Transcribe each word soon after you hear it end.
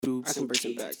I can bring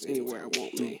some backs anywhere I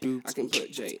want, man. I can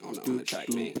put Jay on the track,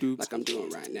 man. Like I'm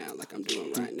doing right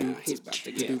now, He's about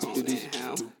to get on and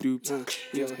how? You'll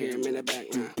hear him in the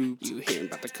background. You hear him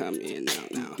about to come in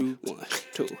now. 1,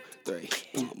 2, 3.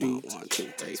 1,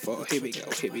 2, 3, 4.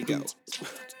 Here we go.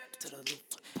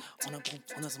 On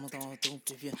the smooth,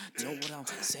 if you know what I'm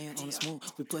saying, on the smooth,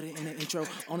 we put it in the intro,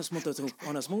 on the smooth, the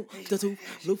tooth,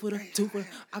 loop for the tooth,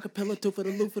 acapella, tooth for the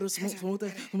loop for the smooth,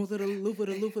 the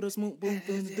loop for the smooth, boom,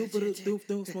 boom, do for the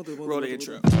doof, smooth, roll the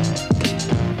intro.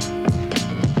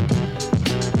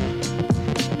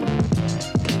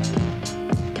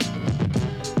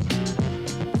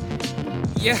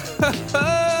 Yeah.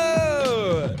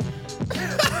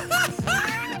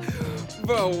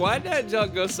 Bro, why'd that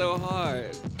junk go so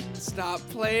hard? Stop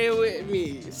playing with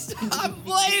me. Cuz.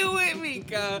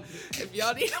 If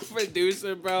y'all need a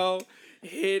producer, bro,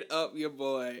 hit up your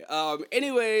boy.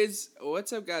 Anyways,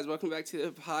 what's up, guys? Welcome back to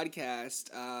the podcast.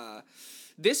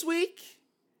 This week,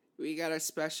 we got a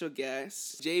special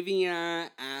guest, Javion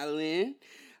Allen,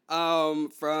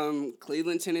 from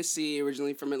Cleveland, Tennessee,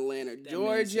 originally from Atlanta,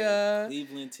 Georgia.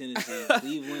 Cleveland, Tennessee.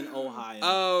 Cleveland,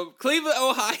 Ohio. Cleveland,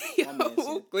 Ohio.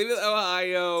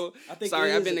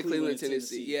 Sorry, I've been to Cleveland,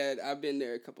 Tennessee. Yeah, I've been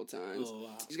there a couple times. Oh,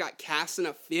 wow. He's got cast in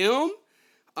a film.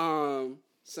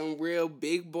 Some real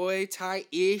big boy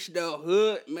type-ish. The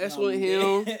hood, mess with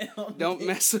him. Don't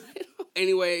mess with him.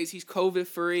 Anyways, he's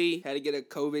COVID-free. Had to get a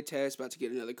COVID test. About to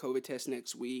get another COVID test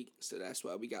next week. So that's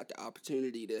why we got the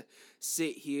opportunity to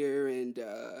sit here and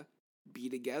be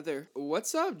together.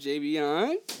 What's up,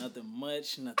 Javion? Nothing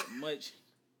much.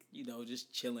 You know,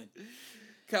 just chilling.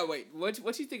 Can't wait.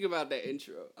 What you think about that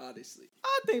intro, honestly?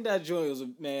 I think that joint was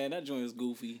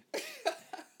goofy.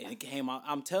 And it came out.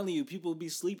 I'm telling you, people be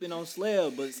sleeping on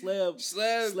Sleb, but Sleb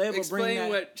explain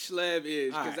what Sleb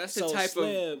is, because that's the type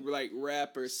Sleb, of like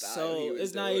rapper style. So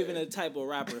it's not even a type of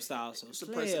rapper style. So it's a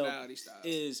personality style.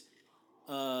 Is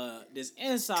this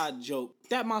inside joke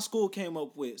that my school came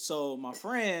up with. So my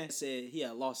friend said he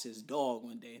had lost his dog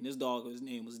one day, and his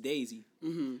name was Daisy.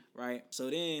 Mm-hmm. Right. So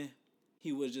then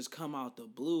he would just come out the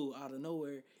blue, out of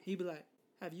nowhere. He'd be like,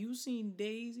 "Have you seen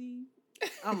Daisy?"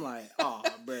 I'm like, oh,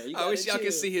 bro. I wish y'all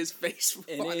could see his face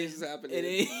while this is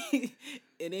happening. And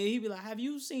then he'd be like, "Have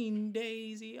you seen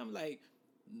Daisy?" I'm like,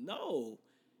 "No."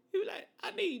 He'd be like, "I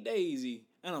need Daisy."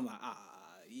 And I'm like,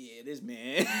 yeah, this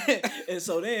man. And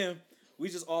so then we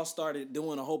just all started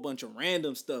doing a whole bunch of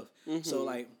random stuff. Mm-hmm. So,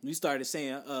 like, we started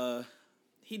saying,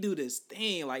 he do this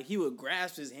thing, like, he would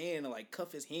grasp his hand and, like,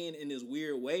 cuff his hand in this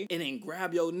weird way and then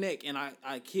grab your neck. And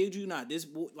I kid you not, this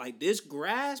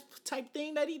grasp type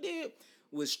thing that he did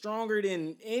was stronger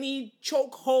than any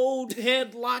chokehold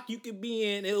headlock you could be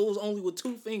in. It was only with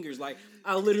 2 fingers. Like,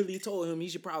 I literally told him he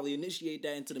should probably initiate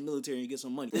that into the military and get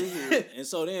some money. Mm-hmm. And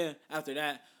so then, after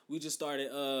that, we just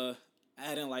started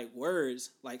adding, like, words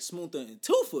like Smootha and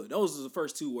Tufa. Those were the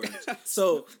first 2 words.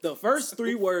 So the first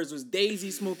 3 words was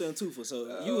Daisy, Smootha, and Tufa.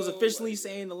 So you was officially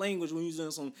saying the language when you was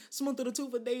doing some Smootha the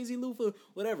Tufa, Daisy, Lufa,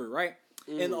 whatever, right?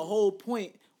 Mm. And the whole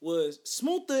point was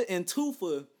Smootha and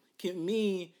Tufa can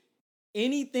mean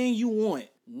anything you want,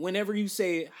 whenever you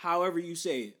say it, however you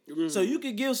say it. Mm-hmm. So you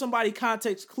could give somebody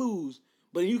context clues,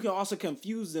 but you can also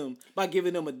confuse them by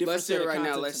giving them a different set of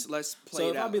context. Let's do it right now. Let's play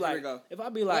it out. If I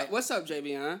be like, what's up,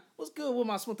 JB, huh? What's good with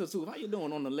my Smooth Tooth? How you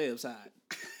doing on the left side?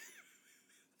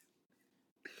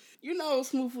 You know,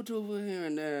 Smooth Tooth here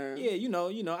and there. Yeah, you know,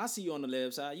 I see you on the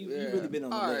left side. You really been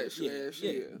on the left. Yeah.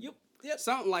 Yep.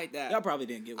 Something like that. Y'all probably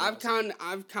didn't get what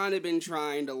I've kind of been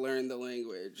trying to learn the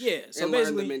language. Yeah, so and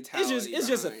basically, learn the mentality it's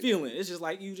just a feeling. It's just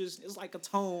like it's like a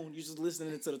tone. You just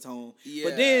listening to the tone. Yeah.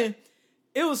 But then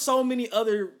it was so many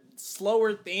other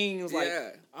slower things. Like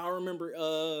I remember,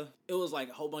 it was like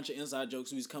a whole bunch of inside jokes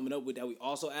we was coming up with that we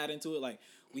also add into it. Like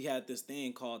we had this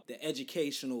thing called the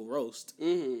educational roast,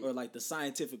 mm-hmm. or like the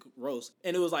scientific roast,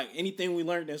 and it was like anything we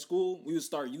learned in school, we would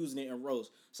start using it in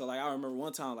roast. So like I remember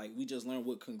one time, like we just learned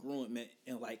what congruent meant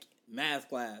in like math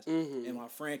class, mm-hmm. and my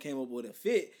friend came up with a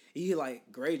fit. He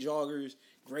like gray joggers,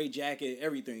 gray jacket,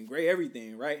 gray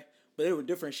everything, right? But there were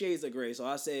different shades of gray. So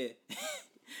I said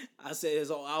his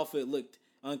whole outfit looked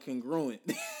incongruent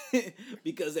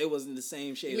because it wasn't the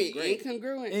same shade of gray.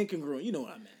 Incongruent. You know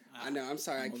what I meant. I know. I'm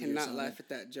sorry. I cannot laugh at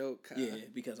that joke. Yeah,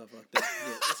 because I fucked up.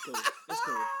 Yeah, it's cool.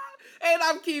 And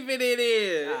I'm keeping it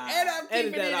in.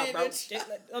 Edit that out, bro.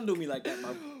 Don't do me like that,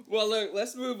 bro. Well, look,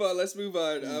 let's move on.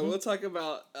 We'll talk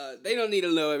about. They don't need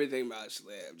to know everything about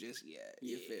Slim just yet.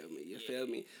 You feel me? You feel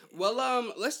me?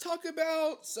 Well, let's talk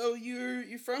about. So you're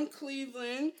from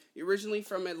Cleveland. You're originally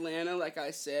from Atlanta, like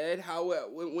I said. How?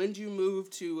 When did you move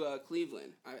to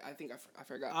Cleveland? I think I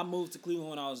forgot. I moved to Cleveland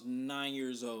when I was 9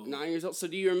 years old. 9 years old. So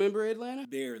do you remember Atlanta?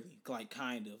 Barely, like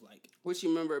kind of like. What you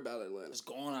remember about Atlanta? Just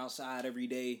going outside every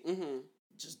day. Mm-hmm.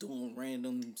 Just doing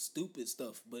random stupid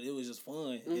stuff, but it was just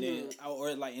fun. And then,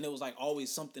 and it was like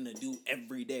always something to do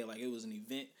every day. Like it was an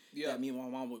event that me and my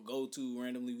mom would go to.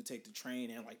 Randomly, we'd take the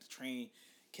train, and like the train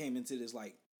came into this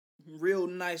like real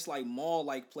nice like mall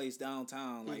like place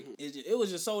downtown. Like it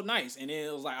was just so nice. And then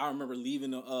it was like I remember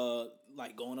leaving the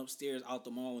like going upstairs out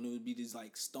the mall, and it would be these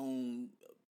like stone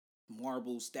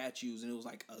marble statues, and it was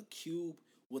like a cube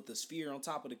with the sphere on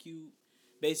top of the cube,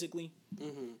 basically.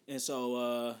 And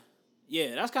so.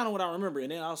 Yeah, that's kind of what I remember.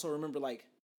 And then I also remember, like,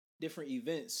 different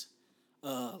events.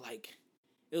 Like,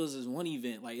 it was this one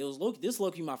event. Like, it was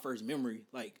low-key my first memory.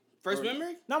 Like, first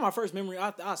memory? Not my first memory.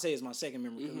 I'll say it's my second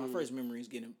memory. Because my first memory is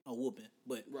getting a whooping.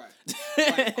 But right.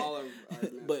 Like all of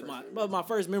but my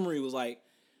first memory was, like,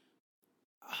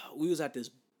 we was at this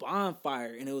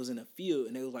bonfire. And it was in a field.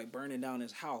 And it was, like, burning down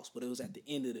this house. But it was at the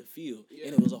end of the field. Yeah.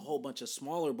 And it was a whole bunch of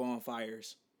smaller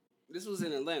bonfires. This was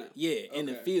in Atlanta. Yeah, in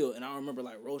the field. And I remember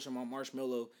like roasting my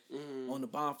marshmallow on the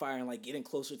bonfire and like getting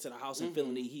closer to the house and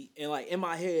feeling the heat. And like in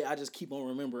my head, I just keep on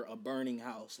remember a burning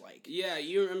house. Like yeah,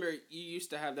 you remember you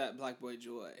used to have that Black Boy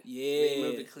joy. Yeah. When you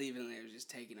moved to Cleveland, it was just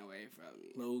taken away from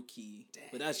you. Low key. Dang.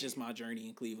 But that's just my journey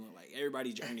in Cleveland. Like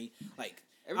everybody's journey. Like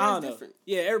everybody's different.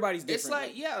 Yeah, everybody's different. It's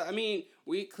like yeah, I mean,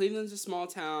 Cleveland's a small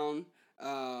town.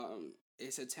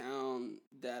 It's a town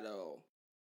that'll.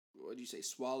 What do you say?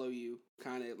 Swallow you,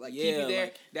 kind of like keep you there.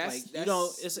 Like, that's you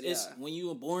know, it's when you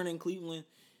were born in Cleveland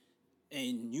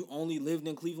and you only lived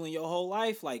in Cleveland your whole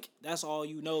life. Like that's all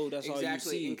you know. That's all you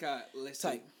see.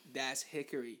 Listen, that's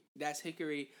Hickory. That's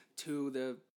Hickory to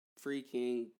the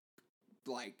freaking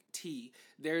like T.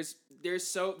 There's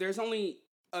only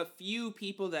a few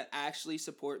people that actually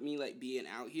support me like being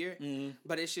out here,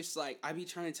 but it's just like I be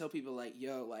trying to tell people like,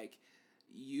 yo, like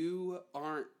you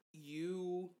aren't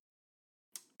you.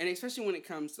 And especially when it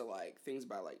comes to, like, things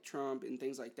about, like, Trump and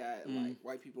things like that, and, like,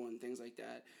 white people and things like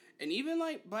that. And even,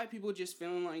 like, black people just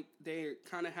feeling like they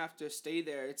kind of have to stay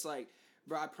there. It's like,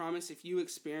 bro, I promise if you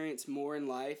experience more in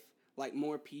life, like,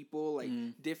 more people, like,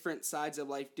 different sides of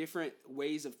life, different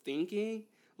ways of thinking,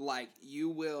 like, you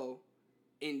will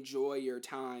enjoy your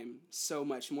time so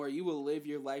much more. You will live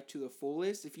your life to the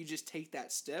fullest if you just take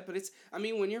that step. But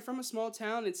when you're from a small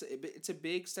town, it's a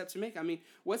big step to make. I mean,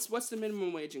 what's the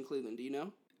minimum wage in Cleveland? Do you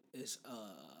know? It's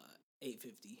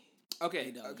 $8.50.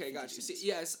 Okay, gotcha. See,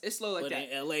 yeah, it's low like but that.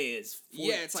 But in LA, it's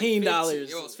 $14. It's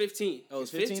 $15. Oh,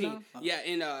 it's $15. Oh. Yeah,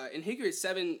 in Hickory, it's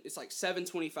like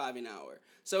 $7.25 an hour.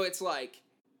 So it's like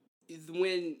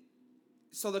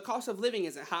so the cost of living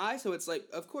isn't high. So it's like,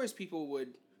 of course, people would.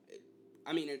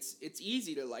 I mean, it's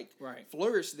easy to like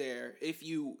flourish there if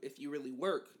you really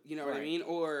work. You know what I mean?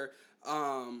 Or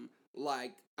I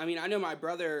know my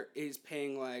brother is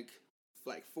paying like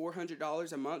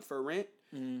 $400 a month for rent,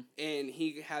 and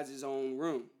he has his own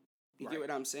room. You get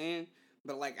what I'm saying?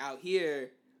 But like out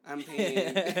here, I'm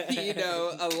paying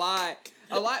a lot.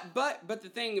 But the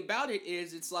thing about it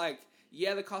is, it's like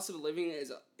the cost of living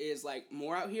is like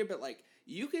more out here, but like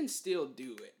you can still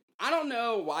do it. I don't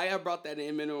know why I brought that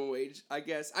in, minimum wage. I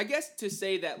guess to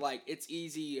say that like it's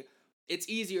easier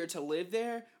to live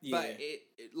there, but it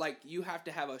like you have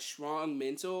to have a strong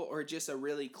mental or just a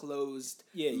really closed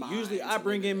mind. Usually I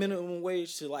bring in minimum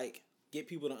wage to like get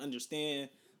people to understand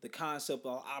the concept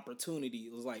of opportunity.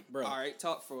 It was like, bro. All right,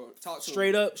 talk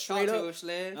straight up. To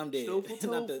I'm dead.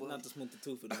 not the smooth the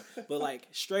tooth though. But like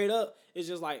straight up, it's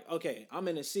just like, okay, I'm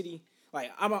in a city.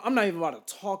 Like I'm not even about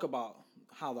to talk about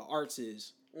how the arts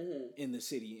is in the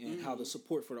city and how the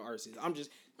support for the arts is. I'm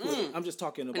just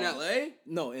talking about in LA.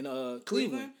 No, in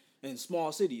Cleveland and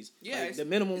small cities. Yeah, like the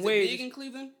minimum wage. Big in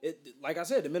Cleveland. Like I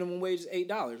said, the minimum wage is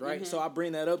 $8, right? So I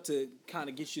bring that up to kind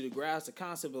of get you to grasp the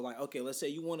concept of like, okay, let's say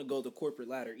you want to go the corporate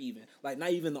ladder, even like not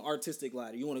even the artistic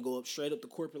ladder. You want to go up straight up the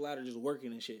corporate ladder, just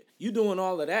working and shit. You doing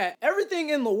all of that. Everything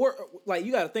in the world, like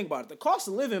you got to think about it. The cost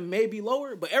of living may be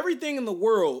lower, but everything in the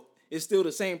world is still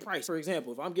the same price. For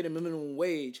example, if I'm getting minimum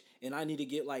wage and I need to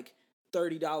get like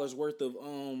 $30 worth of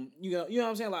you know what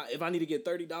I'm saying? Like if I need to get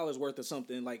 $30 worth of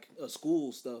something like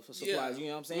school stuff or supplies, you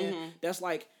know what I'm saying? That's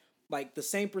like the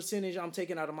same percentage I'm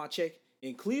taking out of my check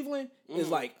in Cleveland is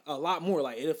like a lot more.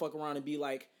 Like it'll fuck around and be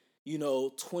like,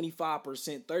 25%,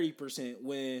 30%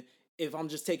 when if I'm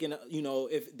just taking,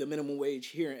 if the minimum wage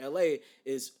here in LA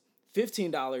is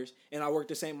 $15 and I work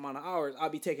the same amount of hours, I'll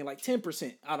be taking like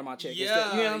 10% out of my check.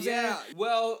 Yeah, you know what I'm saying?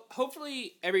 Well,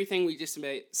 hopefully everything we just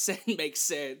said makes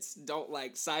sense. Don't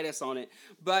like cite us on it.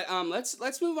 But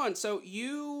let's move on. So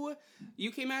you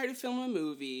came out here to film a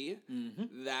movie.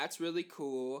 Mm-hmm. That's really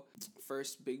cool.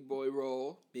 First big boy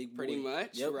role, pretty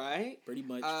much, yep. right? Pretty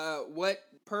much. What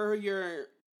per your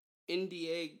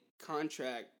NDA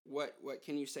contract? What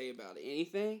can you say about it?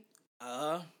 Anything?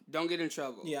 Don't get in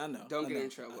trouble. Yeah, I know. Don't get in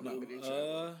trouble. Don't get in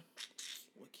trouble.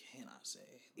 What can I say?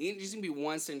 It's just gonna be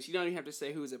one sentence. You don't even have to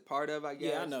say who's a part of. I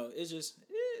guess. Yeah, I know. It's just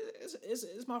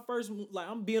it's my first, like,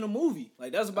 I'm being a movie.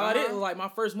 Like, that's about it. It was like my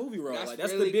first movie role.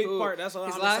 That's really the big part. That's all.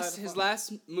 His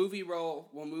last movie role,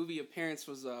 movie appearance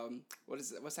was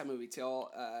what's that movie? To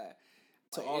all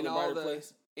the brighter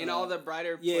place. In all the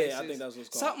brighter places. Yeah, I think that's what's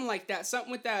called. Something like that.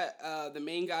 Something with that. The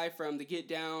main guy from The Get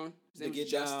Down. His name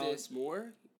was Justice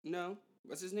Moore. No,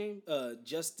 what's his name?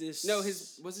 Justice. No,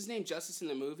 was his name Justice in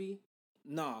the movie?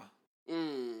 Nah.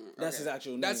 That's his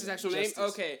actual name. That's his actual name?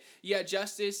 Okay. Yeah,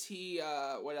 Justice, he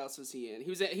what else was he in?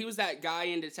 He was that guy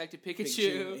in Detective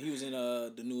Pikachu. He was in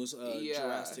the newest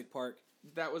Jurassic Park.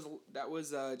 That was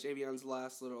Javion's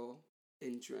last little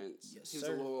entrance. Yes, he was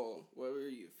sir. a little, what were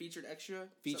you? Featured extra?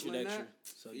 Featured like extra.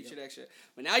 So, featured extra.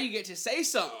 But now you get to say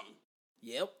something.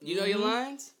 Yep. You know your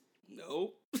lines?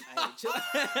 Nope. Chill.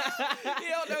 You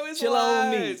don't know his chill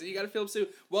lines. on me. You gotta film soon.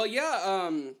 Well, yeah.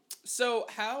 So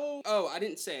how? Oh, I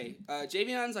didn't say.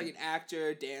 Javion's like an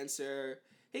actor, dancer.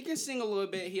 He can sing a little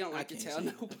bit. He don't like to tell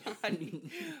nobody.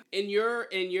 In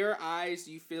your eyes,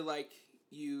 do you feel like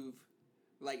you've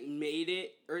like made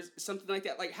it or something like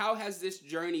that? Like, how has this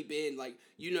journey been? Like,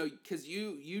 you know, because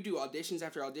you do auditions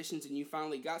after auditions, and you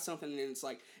finally got something, and it's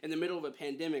like in the middle of a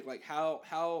pandemic. Like, how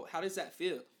does that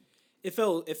feel? It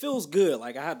feels good.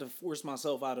 Like, I had to force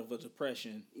myself out of a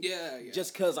depression. Yeah.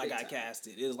 Just because I got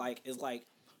casted. It's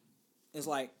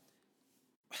like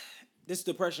this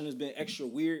depression has been extra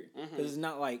weird because it's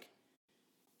not like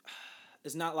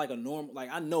a normal,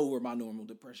 like, I know where my normal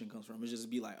depression comes from. It's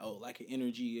just be like, oh, like an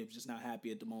energy of just not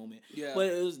happy at the moment. Yeah.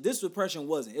 But this depression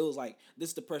wasn't. It was like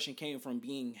this depression came from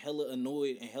being hella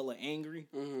annoyed and hella angry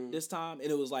this time. And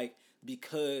it was like,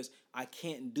 because I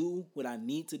can't do what I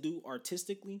need to do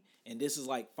artistically. And this is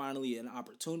like finally an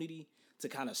opportunity to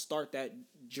kind of start that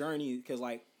journey. Because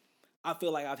like, I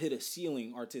feel like I've hit a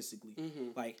ceiling artistically.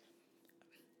 Like,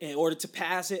 in order to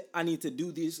pass it, I need to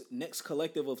do this next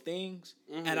collective of things.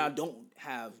 And I don't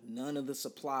have none of the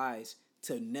supplies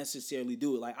to necessarily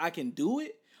do it. Like, I can do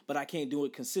it, but I can't do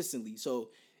it consistently. So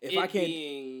if I can't,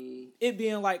 it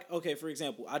being like, okay, for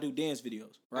example, I do dance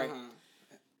videos, right?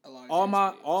 All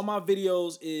my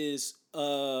videos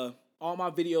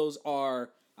are,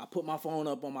 I put my phone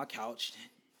up on my couch.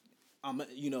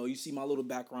 You see my little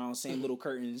background, same little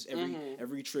curtains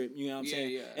every trip, you know what I'm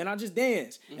saying? Yeah. And I just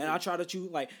dance. And I try to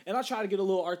choose, and I try to get a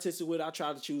little artistic with it. I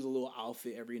try to choose a little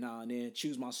outfit every now and then,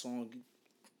 choose my song,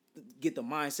 get the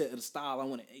mindset of the style I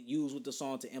want to use with the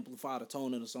song to amplify the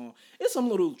tone of the song. It's some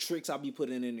little tricks I'll be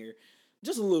putting in there,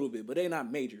 just a little bit, but they're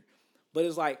not major. But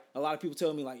it's like, a lot of people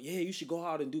tell me like, yeah, you should go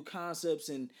out and do concepts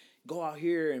and go out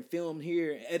here and film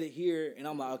here and edit here. And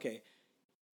I'm like, okay,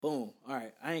 boom. All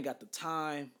right, I ain't got the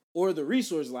time or the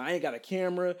resources. Like, I ain't got a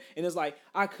camera. And it's like,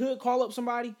 I could call up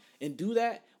somebody and do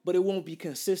that, but it won't be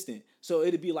consistent. So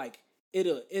it'd be like,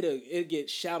 it'll get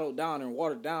shadowed down and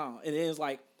watered down. And then it's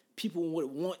like, people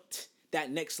would want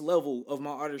that next level of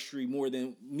my artistry more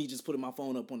than me just putting my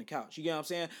phone up on the couch. You get what I'm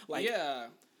saying? Like, yeah.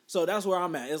 So that's where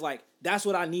I'm at. It's like, that's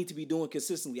what I need to be doing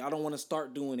consistently. I don't want to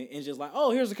start doing it and just like,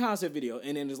 oh, here's a concept video.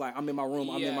 And then it's like, I'm in my room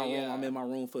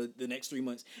for the next 3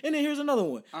 months. And then here's another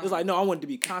one. It's like, no, I want it to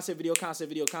be concept video. I'm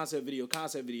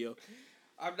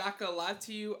not going to lie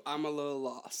to you. I'm a little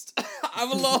lost.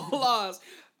 I'm a little lost.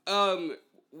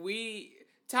 We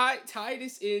tie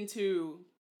this into,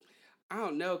 I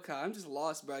don't know, Kyle. I'm just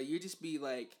lost, bro. You just be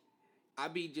like,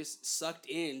 I'd be just sucked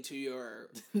into your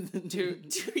to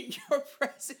your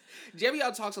presence.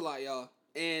 JBL talks a lot, y'all,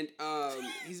 and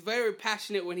he's very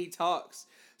passionate when he talks.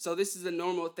 So this is a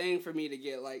normal thing for me to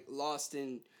get like lost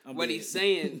in what he's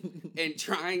saying and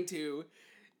trying to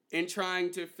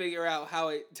figure out how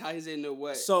it ties into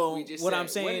what. So we just what said. I'm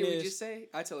saying what did is, we just say?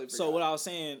 I totally forgot. So what I was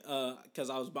saying, because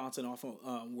I was bouncing off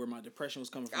of where my depression was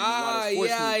coming from. Out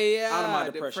of my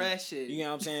depression. You know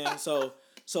what I'm saying?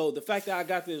 So the fact that I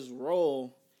got this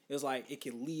role is like, it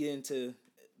can lead into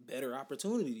better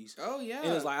opportunities. Oh, yeah.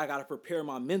 And it's like, I got to prepare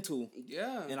my mental.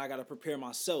 Yeah. And I got to prepare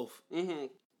myself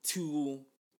to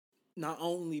not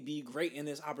only be great in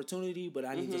this opportunity, but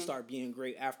I need to start being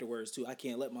great afterwards too. I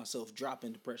can't let myself drop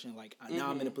in depression. Like now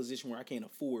I'm in a position where I can't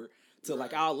afford to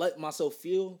like, I'll let myself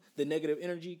feel the negative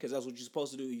energy because that's what you're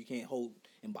supposed to do. You can't hold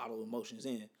and bottle emotions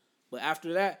in. But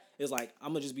after that, it's like,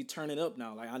 I'm going to just be turning up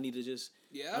now. Like I need to just,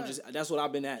 that's what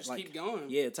I've been at. Just like, keep going.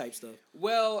 Yeah, type stuff.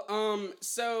 Well,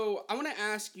 so I want to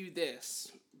ask you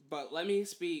this, but let me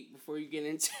speak before you get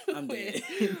into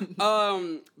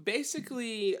it.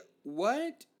 Basically,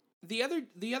 what the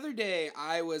other day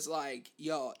I was like,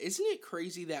 yo, isn't it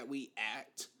crazy that we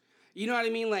act? You know what I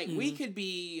mean? Like we could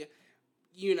be,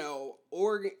 you know,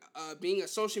 being a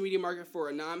social media marketer for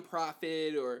a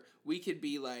nonprofit, or we could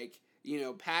be like, you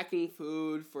know, packing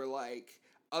food for like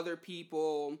other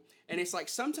people, and it's like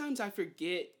sometimes I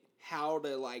forget how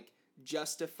to like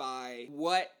justify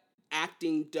what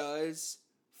acting does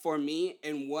for me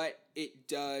and what it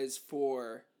does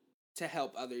to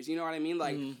help others. You know what I mean?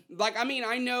 Like I mean,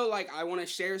 I know like I want to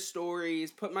share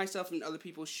stories, put myself in other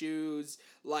people's shoes,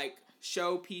 like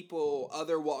show people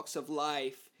other walks of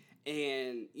life,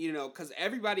 and you know, because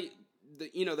everybody,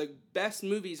 the best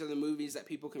movies are the movies that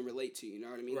people can relate to. You know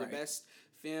what I mean? Right. The best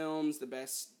films, the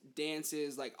best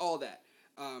dances, like all that,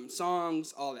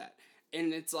 songs, all that.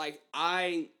 And it's like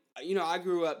I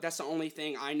grew up. That's the only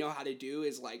thing I know how to do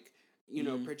is like, you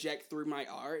know, project through my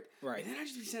art. Right. And then I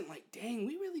just be saying like, dang,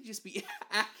 we really just be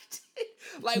acting.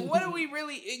 Like, what are we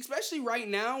really? Especially right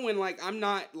now when like I'm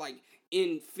not like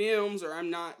in films or I'm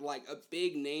not like a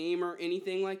big name or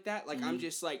anything like that. Like I'm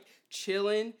just like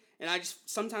chilling, and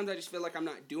sometimes I just feel like I'm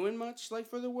not doing much like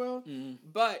for the world.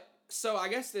 But so I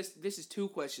guess this is two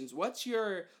questions. What's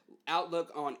your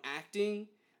outlook on acting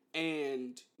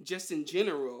and just in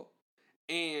general,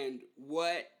 and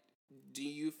what do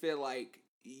you feel like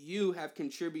you have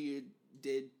contributed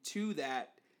to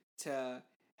that to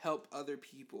help other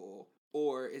people,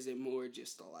 or is it more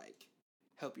just to like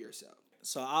help yourself?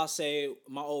 So I'll say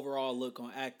my overall look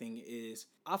on acting is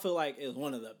I feel like it's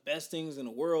one of the best things in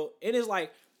the world. It is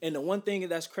like, and the one thing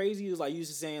that's crazy is like you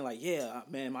just saying like, yeah,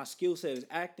 man, my skill set is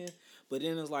acting. But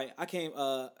then it's like I came,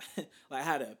 like I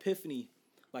had an epiphany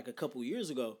like a couple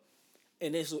years ago.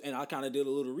 And I kind of did a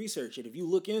little research. And if you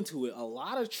look into it, a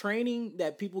lot of training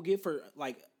that people get for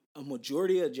like a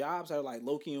majority of jobs that are like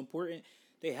low-key important,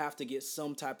 they have to get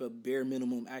some type of bare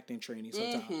minimum acting training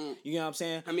sometimes. You know what I'm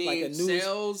saying? I mean, like a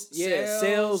sales,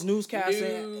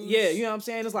 newscasting. News, yeah, you know what I'm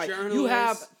saying? It's like you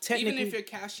have technically, even if you're a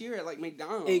cashier at like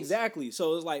McDonald's. Exactly.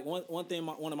 So it's like one thing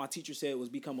one of my teachers said was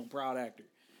become a proud actor.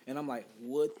 And I'm like,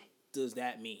 what does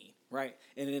that mean? Right?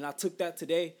 And then I took that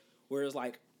today where it's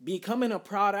like, becoming a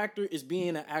proud actor is being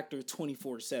an actor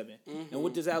 24/7. And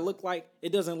what does that look like?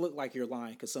 It doesn't look like you're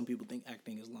lying, because some people think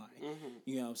acting is lying.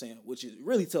 You know what I'm saying? Which is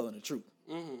really telling the truth.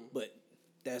 But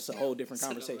that's a whole different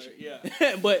conversation.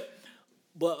 but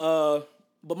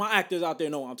my actors out there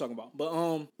know what I'm talking about.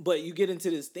 But you get into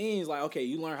these things like, okay,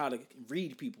 you learn how to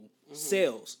read people,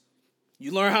 sales.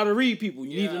 You learn how to read people.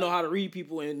 You need to know how to read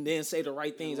people and then say the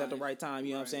right things at the right time.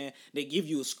 You know what I'm saying? They give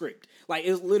you a script. Like,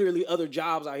 it's literally other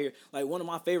jobs out here. Like, one of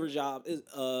my favorite jobs is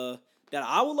that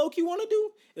I would low-key want to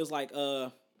do is like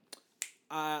on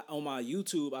my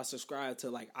YouTube, I subscribe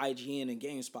to like IGN and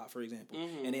GameSpot, for example.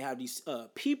 And they have these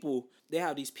people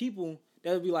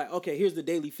that would be like, okay, here's the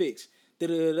daily fix.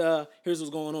 Here's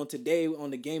what's going on today on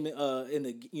the gaming in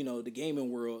the the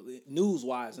gaming world, news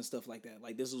wise and stuff like that.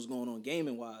 Like, this was going on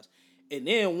gaming wise. And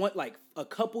then like a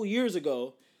couple years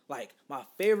ago, like my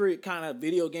favorite kind of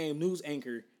video game news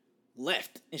anchor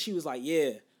left, and she was like,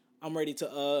 "Yeah, I'm ready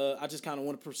to. I just kind of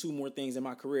want to pursue more things in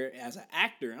my career as an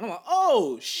actor." And I'm like,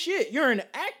 "Oh shit, you're an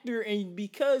actor, and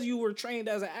because you were trained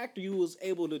as an actor, you was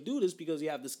able to do this because you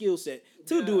have the skill set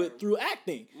to do it through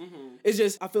acting." It's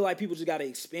just I feel like people just got to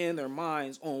expand their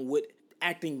minds on what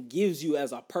acting gives you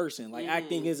as a person. Like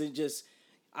acting isn't just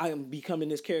I am becoming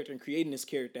this character and creating this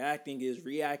character. Acting is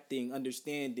reacting,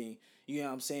 understanding, you know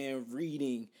what I'm saying,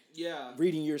 reading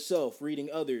yourself, reading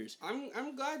others.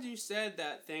 I'm glad you said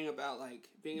that thing about like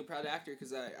being a proud actor,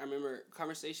 because I remember a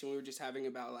conversation we were just having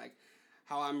about like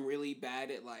how I'm really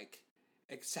bad at like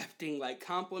accepting like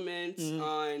compliments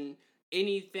on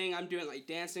anything I'm doing, like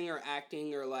dancing or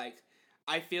acting, or like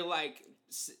I feel like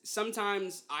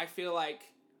sometimes I feel like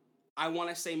I want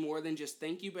to say more than just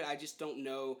thank you, but I just don't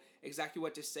know exactly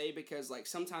what to say, because like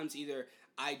sometimes either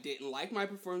I didn't like my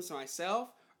performance myself,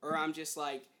 or I'm just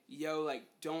like, yo, like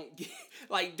don't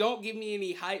give me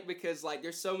any hype, because like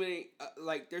there's so many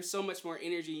there's so much more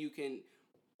energy you can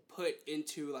put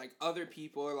into like other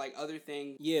people or like other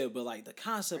things. Yeah, but like the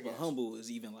concept of humble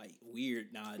is even like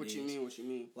weird nowadays. What you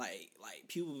mean? Like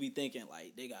people be thinking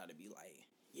like they gotta be like,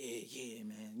 yeah,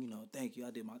 man, thank you.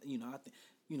 I did my,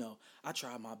 I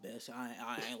tried my best. I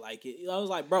ain't like it. I was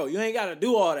like, bro, you ain't got to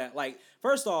do all that. Like,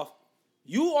 first off,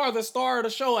 you are the star of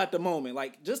the show at the moment.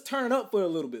 Like, just turn up for a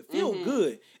little bit. Feel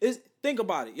good. Think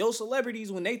about it. Your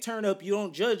celebrities, when they turn up, you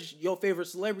don't judge your favorite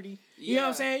celebrity. You know what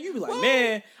I'm saying? You be like,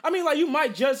 man. I mean, like, you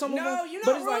might judge some of them. No, you're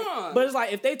not wrong. But it's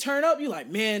like, if they turn up, you like,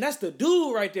 man, that's the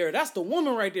dude right there. That's the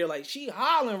woman right there. Like, she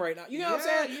hollering right now. You know what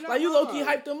I'm saying? Like, you low-key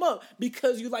hyped them up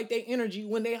because you like their energy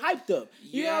when they hyped up.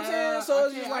 You know what I'm saying? So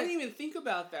it's just like, I didn't even think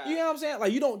about that. You know what I'm saying?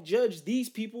 Like, you don't judge these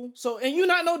people. So, and you're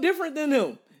not no different than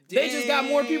them. They just got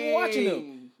more people watching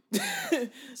them.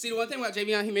 See, the one thing about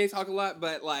Javion, he may talk a lot,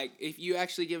 but like if you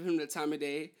actually give him the time of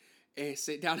day and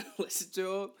sit down and listen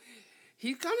to him,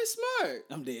 he's kind of smart.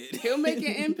 I'm dead. He'll make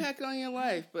an impact on your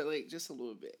life, but like just a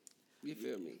little bit. You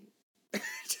feel me?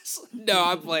 No,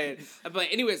 I'm playing.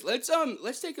 Anyways,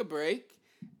 let's take a break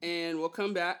and we'll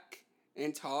come back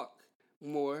and talk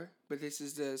more. But this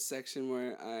is the section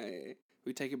where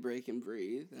we take a break and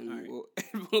breathe, and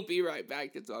we'll be right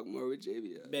back to talk more with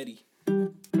Javion. Betty.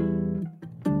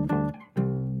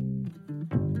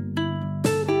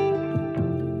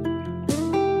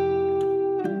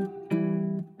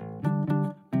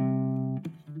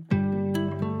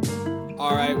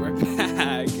 All right, we're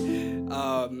back.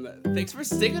 Thanks for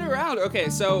sticking around. Okay,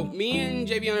 so me and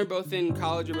Javion are both in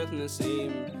college. We're both in the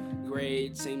same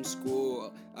grade, same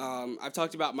school. I've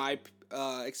talked about my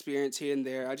experience here and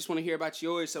there. I just want to hear about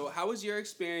yours. So how was your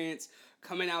experience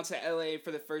coming out to LA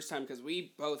for the first time? Because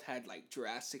we both had like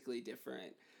drastically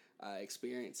different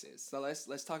experiences. So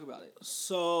let's talk about it.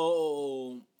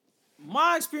 So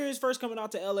my experience first coming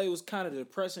out to LA was kind of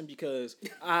depressing because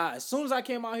as soon as I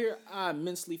came out here, I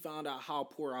immensely found out how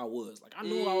poor I was. Like, I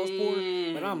knew I was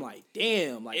poor, but I'm like,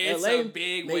 damn, like, it's LA a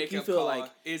big make you feel call, like,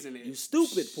 isn't it? You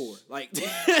stupid poor. Like,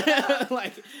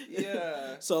 like,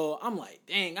 yeah. So I'm like,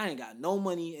 dang, I ain't got no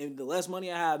money, and the less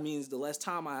money I have means the less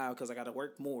time I have because I got to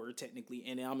work more, technically,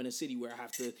 and then I'm in a city where I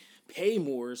have to pay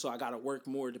more, so I got to work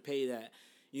more to pay that.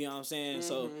 You know what I'm saying? Mm-hmm.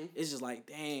 So it's just like,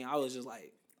 dang, I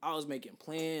was making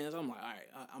plans. I'm like, all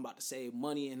right, I'm about to save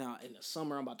money, and now in the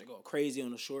summer, I'm about to go crazy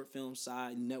on the short film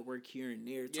side, network here and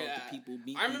there, talk to people,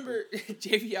 meet people. I remember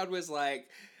Javion was like,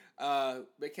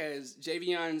 because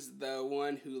Javion's the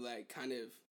one who like kind of,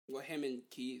 him and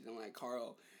Keith and like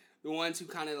Carl, the ones who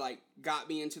kind of like got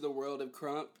me into the world of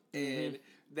Crump. Mm-hmm. And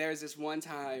there's this one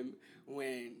time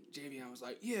when Javion was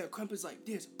like, yeah, Crump is like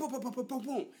this, boom, boom, boom, boom, boom,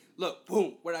 boom. Look,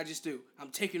 boom, what'd I just do? I'm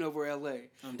taking over LA.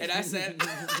 And I said,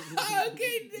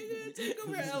 okay, nigga, take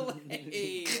over LA.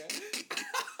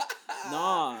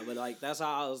 Nah, but like that's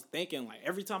how I was thinking. Like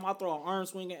every time I throw an arm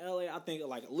swing in LA, I think of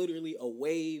like literally a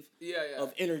wave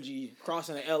of energy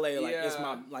crossing the LA. Like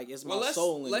it's my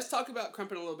soul. Let's talk about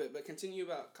Crump in a little bit, but continue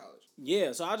about college.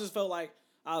 Yeah, so I just felt like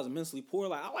I was immensely poor.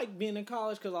 Like, I like being in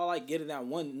college because I like getting that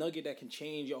one nugget that can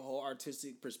change your whole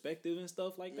artistic perspective and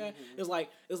stuff like that. Mm-hmm.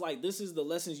 It's like this is the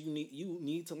lessons you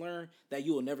need to learn that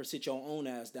you will never sit your own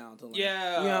ass down to learn.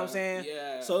 Yeah. You know what I'm saying?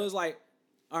 Yeah. So it's like,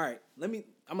 all right, I'm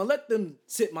gonna let them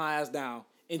sit my ass down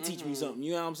and teach me something.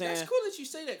 You know what I'm saying? That's cool that you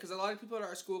say that because a lot of people at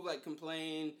our school like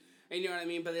complain, and you know what I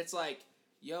mean. But it's like,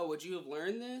 yo, would you have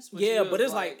learned this? But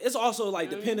it's like it's also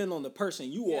like depending on the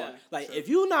person you are. Like if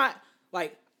you're not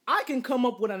like. I can come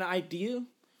up with an idea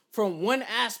from one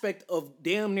aspect of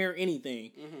damn near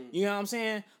anything. Mm-hmm. You know what I'm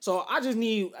saying? So I just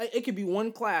need, it could be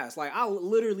one class. Like I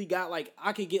literally got like,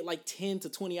 I could get like 10 to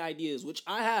 20 ideas, which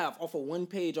I have off of one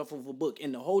page off of a book.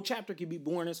 And the whole chapter could be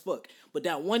boring as fuck. But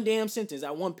that one damn sentence,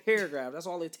 that one paragraph, that's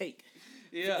all it takes.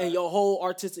 Yeah. And your whole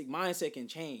artistic mindset can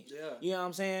change. Yeah. You know what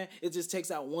I'm saying? It just takes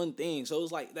that one thing. So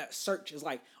it's like that search is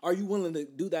like, are you willing to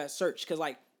do that search? Because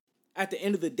like, at the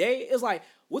end of the day, it's like,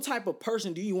 what type of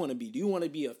person do you want to be? Do you want to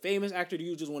be a famous actor? Do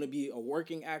you just want to be a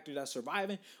working actor that's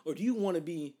surviving? Or do you want to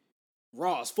be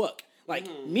raw as fuck? Like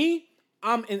me,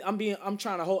 I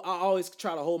always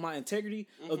try to hold my integrity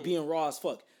of being raw as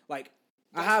fuck. Like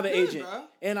I have an agent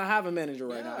and I have a manager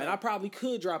right now. And I probably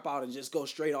could drop out and just go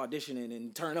straight auditioning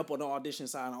and turn up on the audition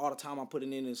side. And all the time I'm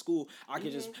putting in school, I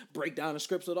could just break down the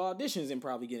scripts of the auditions and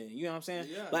probably get in. You know what I'm saying?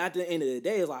 Yeah. But at the end of the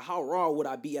day, it's like, how raw would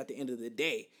I be at the end of the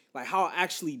day? Like, how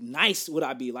actually nice would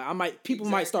I be? Like, people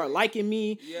might start liking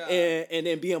me and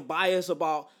then being biased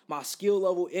about my skill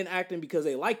level in acting because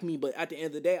they like me. But at the end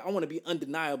of the day, I want to be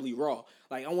undeniably raw.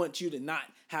 Like, I want you to not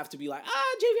have to be like,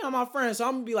 JV, I'm my friend. So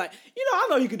I'm going to be like, I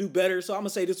know you could do better. So I'm going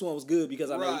to say this one was good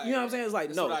because I know. You know what I'm saying? It's like,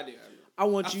 that's what I do. I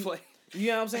want you. You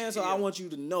know what I'm saying? So I want you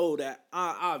to know that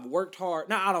I've worked hard.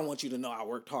 Now, I don't want you to know I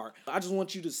worked hard. I just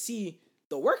want you to see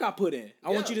the work I put in.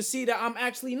 I want you to see that I'm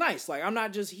actually nice. Like, I'm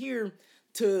not just here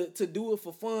to do it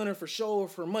for fun or for show or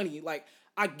for money. Like,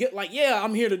 I get like,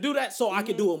 I'm here to do that so I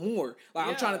can do it more. Like,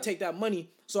 I'm trying to take that money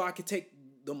so I can take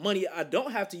the money I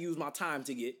don't have to use my time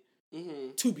to get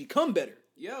Mm-hmm. to become better.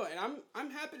 Yo, and I'm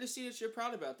happy to see that you're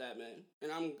proud about that, man.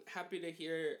 And I'm happy to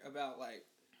hear about like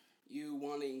you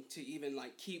wanting to even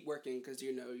like keep working because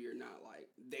you know you're not like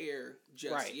there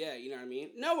just yet. You know what I mean?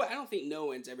 No, I don't think no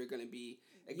one's ever gonna be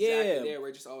exactly there.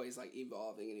 We're just always like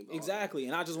evolving and evolving. Exactly,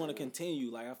 and I just want to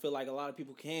continue. Like I feel like a lot of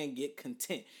people can get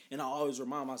content, and I always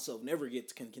remind myself never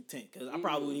get content because I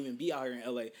probably wouldn't even be out here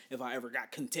in LA if I ever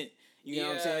got content. You know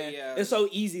what I'm saying? Yeah. It's so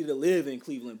easy to live in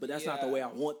Cleveland, but that's not the way I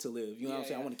want to live. You know what I'm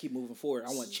saying? I want to keep moving forward. I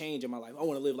want change in my life. I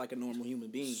want to live like a normal human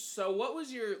being. So what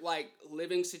was your like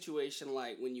living situation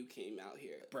like when you came out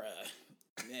here? Bruh,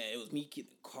 man, it was me, Keith,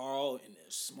 and Carl in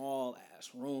this small ass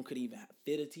room. Couldn't even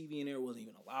fit a TV in there. Wasn't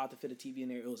even allowed to fit a TV in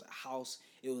there. It was a house.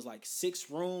 It was like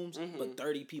 6 rooms, but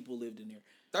 30 people lived in there.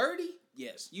 30?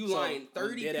 Yes. You lying.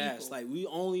 30 dead people. Ass. Like, we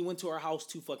only went to our house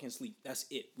to fucking sleep. That's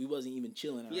it. We wasn't even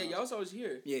chilling. Yeah, y'all was always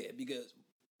here. Yeah, because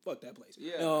fuck that place.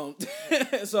 Yeah.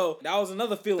 So that was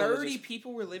another feeling. 30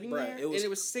 people were living there? And it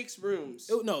was 6 rooms.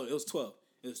 No, it was 12.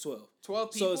 It was 12.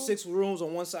 12 people? So it's 6 rooms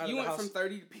on one side of the house. You went from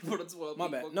 30 people to 12 My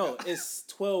people. bad. No, it's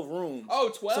 12 rooms.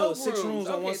 Oh, 12 so rooms. So 6 rooms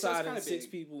on one so side and 6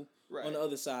 people right. on the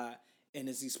other side. And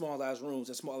it's these small ass rooms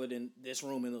that's smaller than this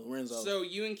room in Lorenzo. So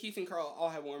you and Keith and Carl all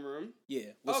have one room? Yeah,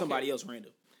 with somebody else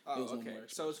random. Oh, okay.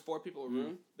 So it's 4 people a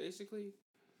room, basically?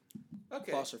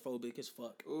 Okay. Claustrophobic as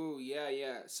fuck. Ooh,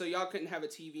 yeah. So y'all couldn't have a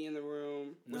TV in the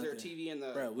room? Was there a TV in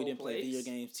the Bro, we didn't place? play video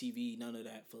games, TV, none of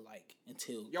that for like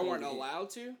until y'all weren't allowed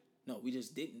to? No, we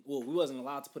just didn't. Well, we wasn't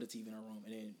allowed to put a TV in our room,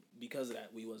 and then because of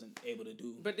that, we wasn't able to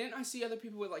do. But didn't I see other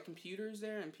people with like computers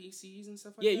there and PCs and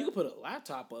stuff like that? Yeah, you could put a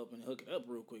laptop up and hook it up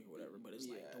real quick or whatever. But it's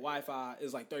like the Wi-Fi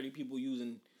is like 30 people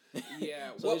using.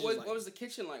 Yeah. So what was the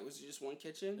kitchen like? Was it just one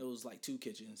kitchen? It was like 2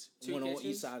 kitchens, 2 one kitchens? on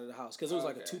each side of the house, because it was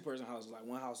like a 2-person house. Like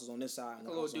one house was on this side, and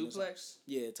like a little duplex.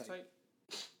 Yeah, type.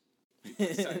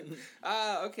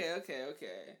 Okay.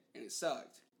 And it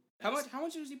sucked. How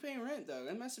much was you paying rent though?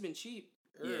 That must have been cheap.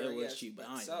 Yeah, it was cheap, but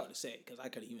I ain't know what to say because I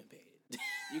couldn't even pay it.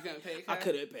 You couldn't pay it? I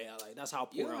couldn't pay it. Like, that's how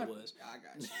poor I was. I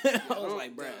got you. I was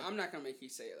like, bro. I'm not going to make you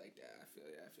say it like that. I feel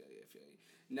you.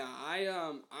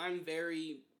 Nah, I'm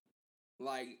very,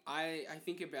 like, I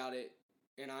think about it,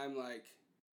 and I'm, like,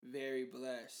 very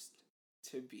blessed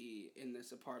to be in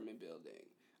this apartment building.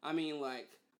 I mean, like,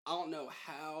 I don't know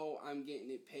how I'm getting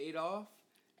it paid off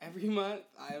every month.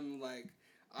 I'm, like...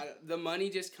 the money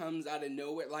just comes out of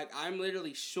nowhere. Like, I'm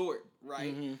literally short,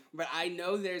 right? Mm-hmm. But I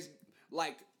know there's,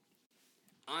 like,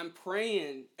 I'm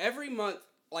praying every month.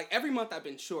 Like, every month I've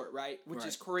been short, right? Which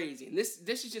is crazy. And this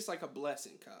is just, like, a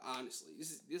blessing, honestly.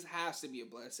 This has to be a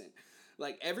blessing.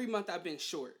 Like, every month I've been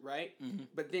short, right? Mm-hmm.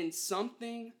 But then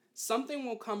something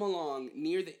will come along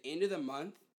near the end of the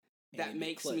month that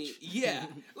makes me,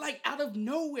 like out of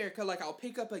nowhere. Cause like I'll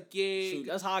pick up a gig. Shoot,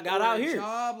 that's how I got out here.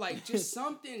 Job, like just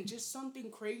something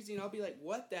crazy, and I'll be like,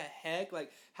 "What the heck?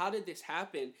 Like, how did this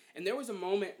happen?" And there was a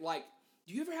moment, like,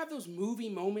 do you ever have those movie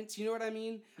moments? You know what I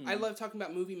mean? Mm-hmm. I love talking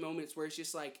about movie moments where it's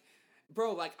just like,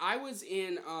 bro, like I was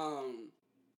in,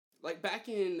 like back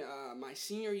in my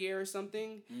senior year or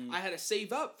something, I had to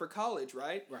save up for college,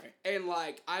 right? Right. And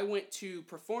like I went to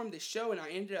perform this show, and I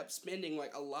ended up spending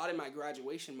like a lot of my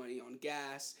graduation money on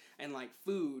gas and like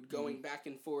food going back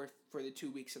and forth for the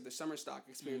 2 weeks of the summer stock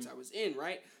experience I was in,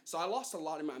 right? So I lost a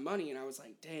lot of my money, and I was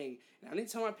like, dang. And I didn't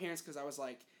tell my parents because I was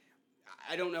like,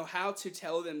 I don't know how to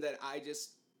tell them that I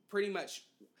just pretty much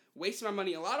wasted my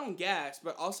money a lot on gas,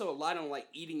 but also a lot on like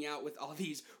eating out with all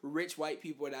these rich white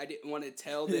people, and I didn't want to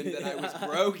tell them that I was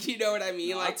broke. You know what I mean?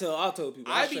 No, like I'll tell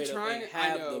people. I be trying to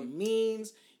have the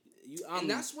means. And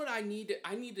that's what I need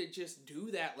to just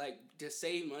do that, like to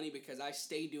save money, because I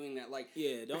stay doing that. Like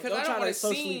don't try to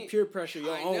socially peer pressure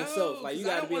your own self. Like you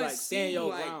gotta be like stand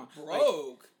your ground.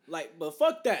 Broke. Like, but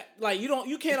fuck that. Like,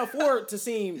 you can't afford to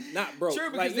seem not broke.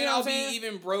 True, because like, then I'll be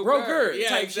even broker.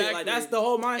 Yeah, exactly. Like, that's the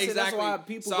whole mindset. Exactly. That's why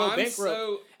people go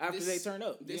bankrupt after they turn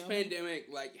up. This pandemic,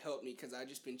 like, helped me because I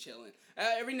just been chilling.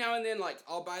 Every now and then, like,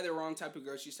 I'll buy the wrong type of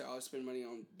groceries, so I'll spend money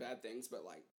on bad things,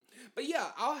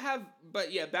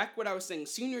 back what I was saying,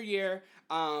 senior year,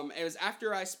 it was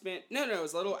after I spent, it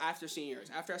was a little after senior years.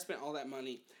 After I spent all that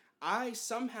money, I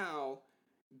somehow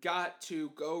got to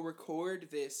go record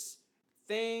this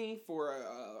thing for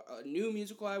a new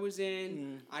musical I was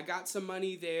in. I got some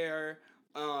money there.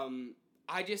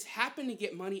 I just happened to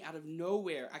get money out of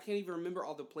nowhere. I can't even remember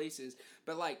all the places,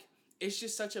 but like it's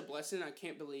just such a blessing. I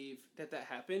can't believe that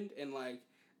happened, and like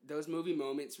those movie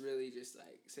moments really just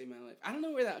like saved my life. I don't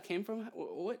know where that came from.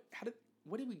 What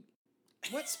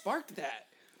sparked that?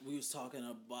 we was talking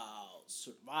about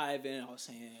surviving. I was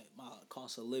saying my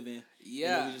cost of living.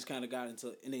 Yeah. And then we just kind of got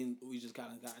into,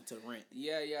 rent.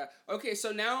 Yeah. Okay,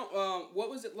 so now, what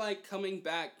was it like coming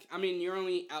back? I mean, you're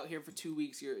only out here for 2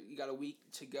 weeks. You got a week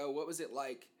to go. What was it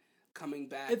like coming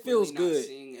back? It feels really good. Not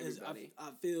seeing everybody? I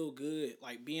feel good.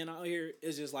 Like being out here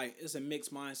is just like, it's a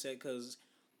mixed mindset because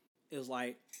it's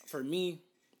like, for me,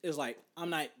 it's like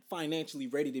I'm not financially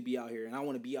ready to be out here, and I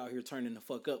want to be out here turning the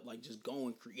fuck up, like just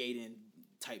going creating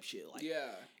type shit. Like, yeah.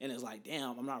 And it's like,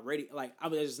 damn, I'm not ready. Like,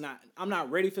 I'm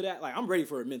not ready for that. Like, I'm ready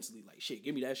for it mentally. Like, shit,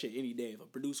 give me that shit any day. If a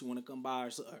producer want to come by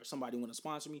or somebody want to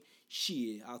sponsor me,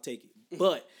 shit, I'll take it.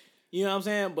 But you know what I'm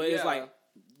saying? But it's like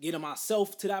getting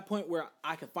myself to that point where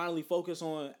I can finally focus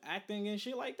on acting and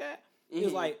shit like that. Mm-hmm.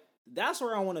 It's like that's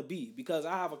where I want to be because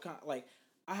I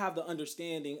have the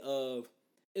understanding of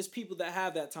it's people that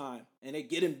have that time and they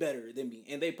getting better than me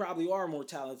and they probably are more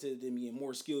talented than me and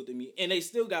more skilled than me and they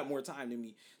still got more time than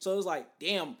me. So it's like,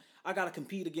 damn, I gotta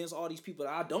compete against all these people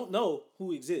that I don't know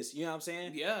who exist. You know what I'm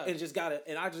saying? Yeah. And I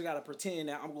just gotta pretend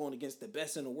that I'm going against the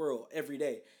best in the world every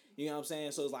day. You know what I'm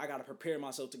saying? So it's like I gotta prepare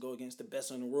myself to go against the best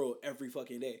in the world every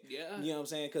fucking day. Yeah. You know what I'm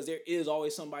saying? Because there is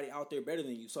always somebody out there better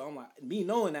than you. So I'm like, me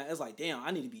knowing that, it's like, damn,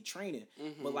 I need to be training.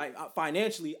 Mm-hmm. But like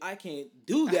financially, I can't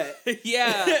do that.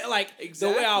 Yeah. Like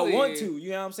exactly. the way I want to.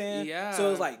 You know what I'm saying? Yeah.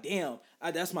 So it's like, damn,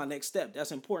 that's my next step.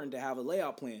 That's important to have a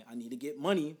layout plan. I need to get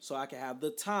money so I can have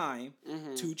the time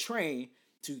to train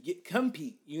to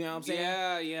compete. You know what I'm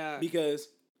saying? Yeah. Because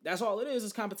that's all it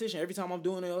is competition. Every time I'm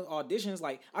doing auditions,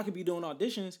 like I could be doing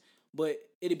auditions, but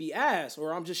it'd be ass,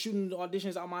 or I'm just shooting the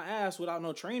auditions out my ass without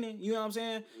no training. You know what I'm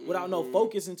saying? Without no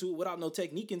focus into it, without no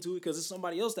technique into it, because it's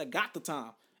somebody else that got the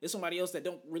time. It's somebody else that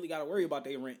don't really got to worry about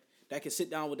their rent, that can sit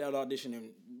down with that audition and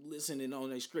listen and on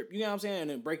their script. You know what I'm saying? And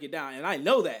then break it down. And I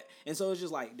know that. And so it's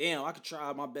just like, damn, I could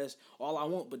try my best all I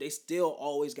want, but they still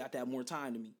always got that more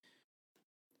time to me.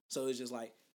 So it's just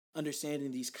like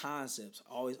understanding these concepts,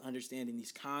 always understanding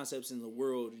these concepts in the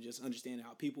world and just understanding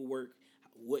how people work,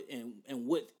 what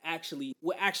actually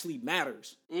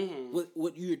matters,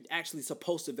 what you're actually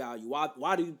supposed to value.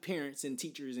 Why do parents and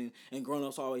teachers and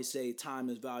grown-ups always say time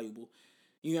is valuable?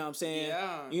 You know what I'm saying?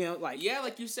 Yeah. You know, like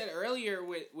like you said earlier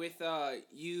with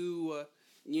you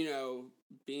know,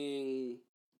 being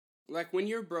like when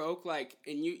you're broke, like,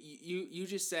 and you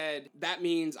just said that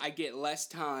means I get less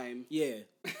time. Yeah.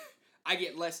 I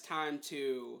get less time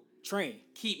to train,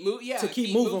 keep moving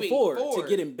moving forward, to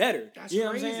getting better. That's you know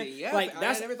crazy. What I'm saying? Yeah, like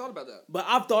I never thought about that. But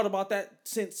I've thought about that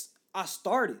since I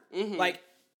started. Mm-hmm. Like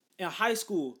in high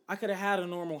school, I could have had a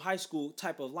normal high school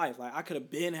type of life. Like I could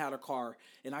have had a car,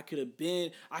 and I could have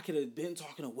been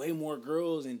talking to way more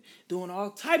girls and doing all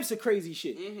types of crazy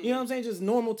shit. Mm-hmm. You know what I'm saying? Just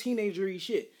normal teenager-y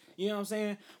shit. You know what I'm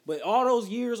saying? But all those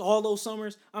years, all those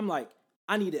summers, I'm like,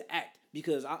 I need to act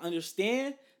because I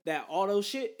understand that all those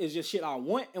shit is just shit I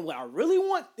want, and what I really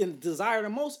want and desire the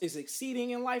most is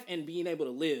succeeding in life and being able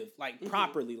to live like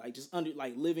properly, like just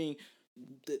living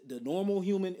the normal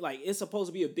human. Like it's supposed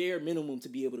to be a bare minimum to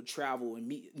be able to travel and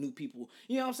meet new people.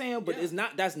 You know what I'm saying? But it's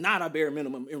not. That's not a bare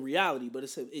minimum in reality. But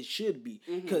it should be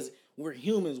because we're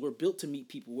humans. We're built to meet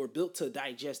people. We're built to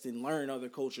digest and learn other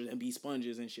cultures and be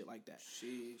sponges and shit like that.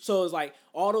 Jeez. So it's like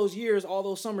all those years, all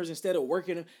those summers, instead of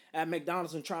working at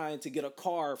McDonald's and trying to get a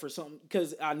car for something,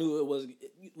 because I knew it was,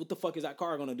 what the fuck is that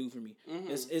car gonna do for me?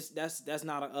 That's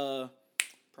not a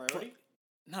priority.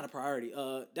 Not a priority.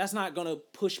 That's not gonna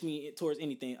push me towards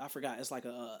anything. I forgot. It's like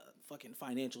a fucking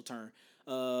financial term.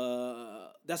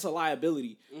 That's a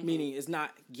liability, meaning it's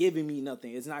not giving me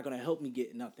nothing. It's not gonna help me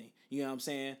get nothing. You know what I'm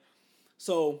saying?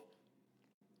 So,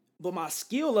 but my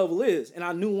skill level is, and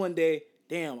I knew one day,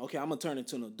 damn, okay, I'm gonna turn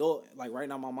into an adult. Like right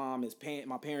now,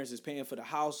 my parents is paying for the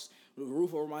house, the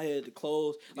roof over my head, the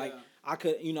clothes. Like I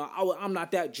could, I'm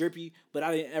not that drippy, but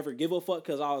I didn't ever give a fuck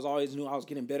because I always knew I was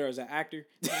getting better as an actor.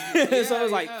 So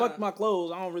it's like, fuck my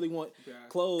clothes. I don't really want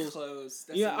clothes.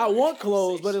 I want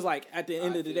clothes, but it's like at the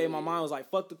end of the day, my mind was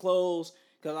like, fuck the clothes.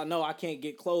 Because I know I can't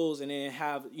get clothes and then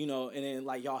have, and then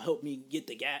like y'all help me get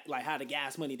the gas, like have the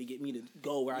gas money to get me to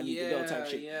go where I need to go type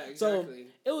shit. Yeah, exactly.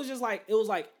 So it was just like,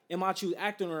 am I choose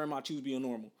acting or am I choose being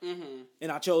normal? Mm-hmm.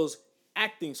 And I chose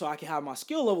acting so I could have my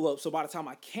skill level up. So by the time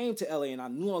I came to LA and I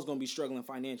knew I was going to be struggling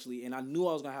financially and I knew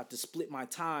I was going to have to split my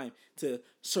time to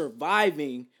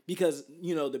surviving because,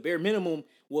 the bare minimum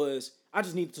was I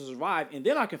just needed to survive and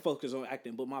then I can focus on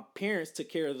acting. But my parents took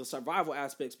care of the survival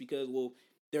aspects because, well,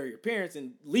 they're your parents,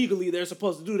 and legally they're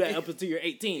supposed to do that up until you're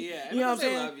 18. Yeah, you know what I'm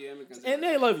saying? Love you, and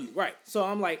they love you, right? So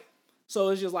I'm like, so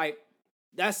it's just like,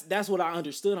 that's what I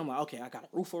understood. I'm like, okay, I got a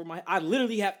roof over my head. I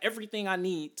literally have everything I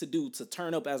need to do to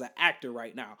turn up as an actor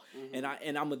right now. And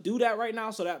I'm gonna do that right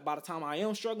now so that by the time I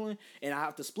am struggling and I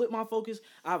have to split my focus,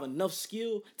 I have enough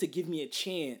skill to give me a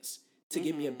chance to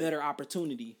give me a better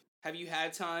opportunity. Have you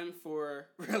had time for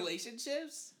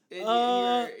relationships in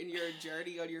your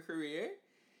journey on your career?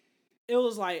 It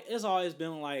was like, it's always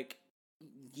been like,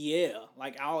 yeah,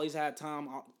 like I always had time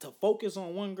to focus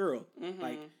on one girl.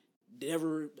 Like,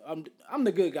 I'm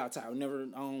the good guy type. I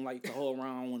don't like to hold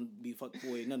around. I don't want to be fuck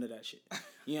boy. None of that shit.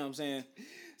 You know what I'm saying?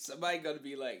 Somebody gonna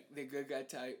be like the good guy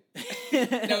type.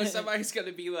 No, somebody's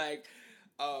gonna be like,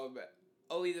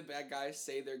 only the bad guys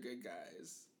say they're good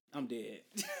guys. I'm dead.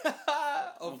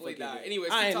 Hopefully not. Anyways,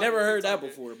 I ain't never heard that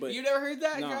before. But you never heard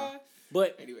that, guy?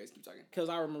 But anyways, keep talking. Because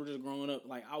I remember just growing up,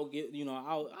 like I would get,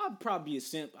 I'd probably be a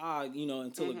simp.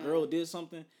 Until a girl did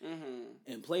something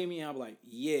and play me, I'd be like,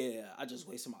 yeah, I just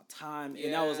wasted my time,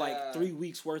 and that was like 3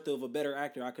 weeks worth of a better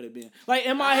actor I could have been. Like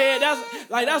in my head,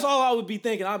 that's all I would be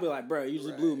thinking. I'd be like, bro, you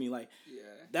just blew me. Like,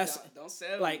 that's don't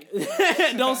sell like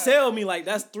don't sell me. Like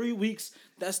that's 3 weeks.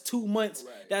 That's 2 months.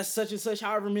 Right. That's such and such.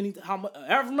 However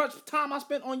much time I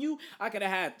spent on you, I could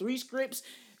have had 3 scripts,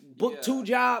 booked 2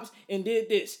 jobs, and did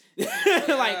this.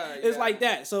 It's like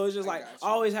that. So it's just I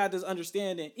always had this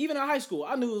understanding. Even in high school,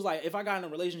 I knew it was like if I got in a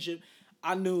relationship,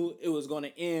 I knew it was going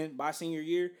to end by senior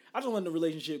year. I just wanted a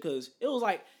relationship because it was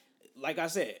like I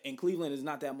said, in Cleveland, there's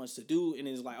not that much to do, and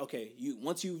it's like, okay,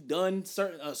 once you've done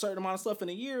a certain amount of stuff in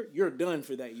a year, you're done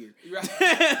for that year.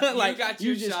 Right. Like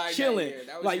you just chilling,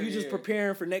 like you just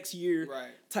preparing for next year,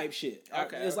 type shit.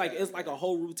 Okay, it's like a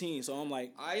whole routine. So I'm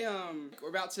like, we're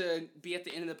about to be at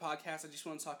the end of the podcast. I just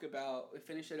want to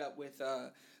finish it up with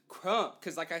Crump,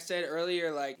 because like I said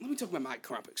earlier, like let me talk about my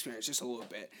Crump experience just a little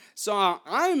bit. So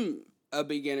I'm a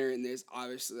beginner in this,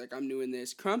 obviously, like I'm new in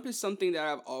this. Crump is something that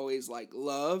I've always like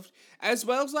loved, as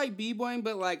well as like b-boying,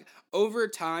 but like over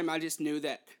time I just knew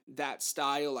that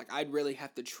style, like I'd really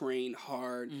have to train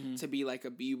hard to be like a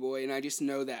b-boy, and I just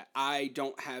know that I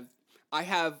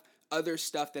have other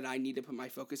stuff that I need to put my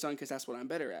focus on because that's what I'm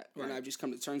better at, and I've just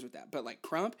come to terms with that. But like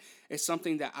Crump is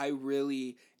something that I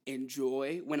really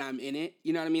enjoy when I'm in it,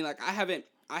 you know what I mean? Like I haven't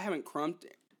crumped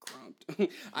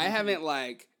I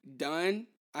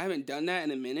haven't done that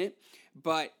in a minute,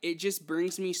 but it just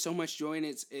brings me so much joy,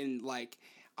 and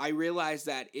I realize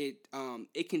that it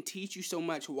can teach you so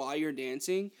much while you're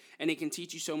dancing, and it can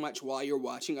teach you so much while you're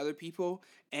watching other people.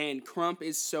 And Crump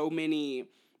is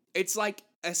it's like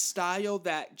a style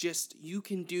that just you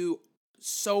can do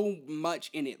so much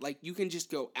in it. Like you can just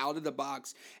go out of the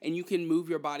box and you can move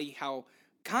your body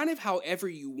however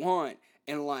you want,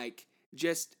 and like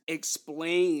just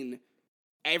explain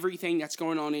everything that's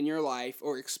going on in your life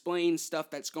or explain stuff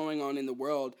that's going on in the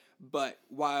world, but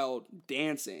while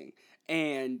dancing.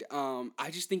 And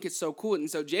I just think it's so cool. And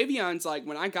so Javion's like,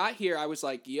 when I got here, I was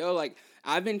like, yo, like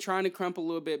I've been trying to crump a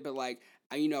little bit, but like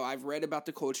I've read about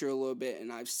the culture a little bit,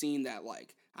 and I've seen that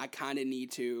like I kind of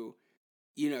need to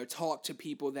talk to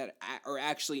people that are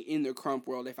actually in the crump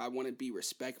world if I want to be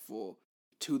respectful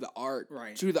to the art,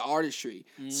 to the artistry.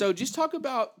 So just talk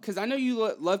about, because I know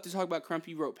you love to talk about Crump.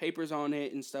 You wrote papers on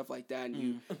it and stuff like that. And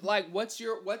you like, what's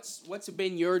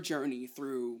been your journey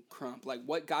through Crump? Like,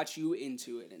 what got you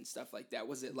into it and stuff like that?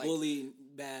 Was it like bully,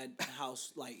 bad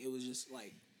house? Like it was just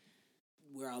like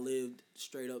where I lived,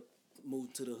 straight up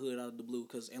moved to the hood out of the blue.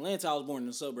 Because Atlanta, I was born in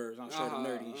the suburbs. I'm straight up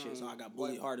nerdy and shit. So I got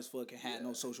bullied hard as fuck and had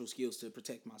no social skills to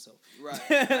protect myself.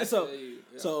 Right. So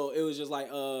it was just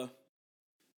like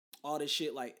all this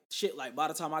shit like by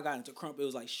the time I got into Crump, it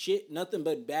was like shit, nothing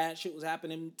but bad shit was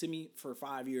happening to me for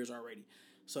 5 years already.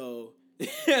 So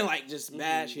like just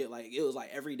bad shit. Like it was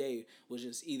like every day was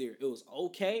just either it was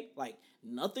okay, like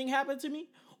nothing happened to me,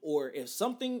 or if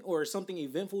something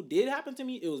eventful did happen to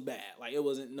me, it was bad. Like it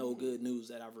wasn't no good news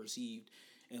that I've received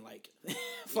in like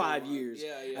 5 years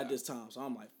at this time. So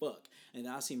I'm like, fuck. And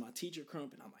then I see my teacher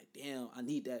Crump, and I'm like, damn, I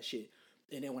need that shit.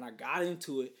 And then when I got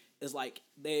into it, it's like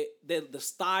the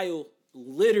style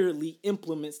literally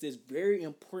implements this very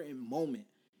important moment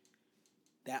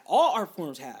that all art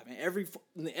forms have, and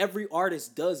every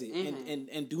artist does it,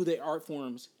 and do their art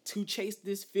forms to chase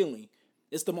this feeling.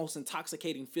 It's the most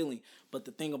intoxicating feeling. But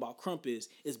the thing about Crump is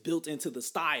it's built into the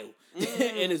style,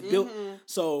 and it's built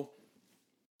so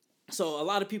a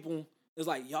lot of people, it's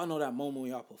like y'all know that moment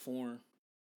when y'all perform,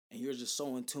 and you're just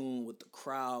so in tune with the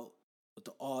crowd, with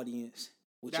the audience,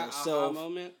 with that yourself. aha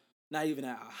moment. Not even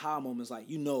that aha moment. It's like,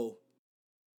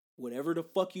 whatever the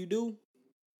fuck you do,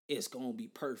 it's gonna be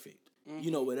perfect.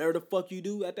 You know, whatever the fuck you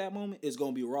do at that moment is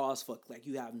gonna be raw as fuck. Like,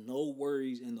 you have no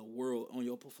worries in the world on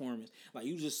your performance. Like,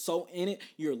 you just so in it,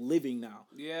 you're living now.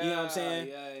 Yeah. You know what I'm saying?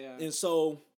 Yeah. And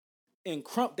so, in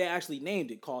Crump, they actually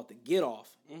named it, called the Get Off.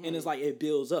 And it's like, it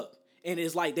builds up. And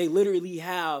it's like, they literally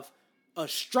have a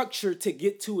structure to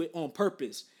get to it on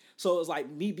purpose. So it's like,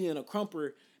 me being a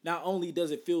crumper, not only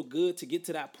does it feel good to get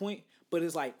to that point, but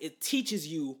it's like, it teaches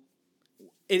you.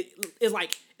 It's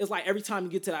like every time you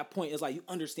get to that point, it's like you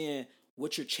understand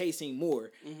what you're chasing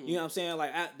more. You know what I'm saying?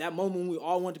 Like, at that moment when we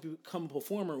all wanted to become a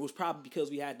performer was probably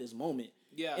because we had this moment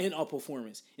in our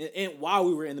performance. And while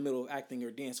we were in the middle of acting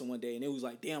or dancing one day, and it was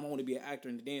like, damn, I want to be an actor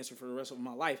and a dancer for the rest of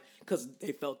my life, because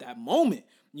they felt that moment.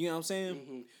 You know what I'm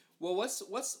saying? Well, what's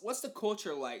the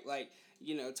culture like? Like,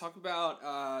 you know, talk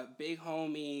about big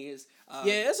homies.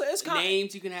 It's kind of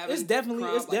names you can have. It's definitely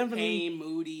Crump, like Pain,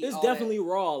 Moody. It's definitely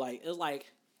raw. Like, it's like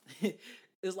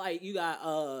it's like you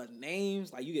got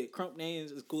names. Like, you get Crump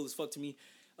names. It's cool as fuck to me.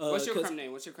 What's your Crump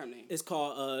name? It's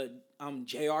called I'm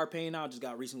JR Payne now. Just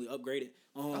got recently upgraded.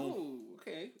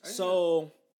 Okay.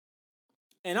 So,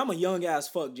 and I'm a young ass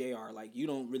fuck JR. Like, you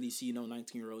don't really see no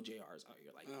 19-year-old JRs out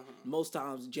here. Like, most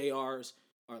times JRs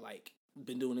are like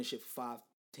been doing this shit for 5-10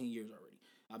 years already.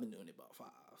 I've been doing it about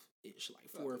 5-ish, like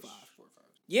 4 or 5.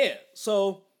 Yeah.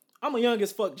 So I'm a young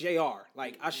as fuck JR.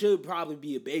 Like, I should probably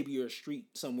be a baby or a street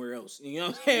somewhere else. You know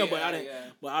what I'm saying?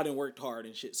 But I didn't work hard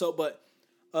and shit. So, but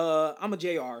I'm a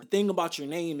JR. The thing about your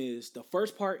name is the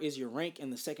first part is your rank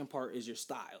and the second part is your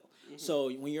style.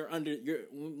 So when you're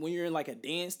in like a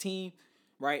dance team,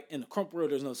 right? In the Crump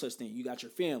world, there's no such thing. You got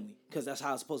your family, because that's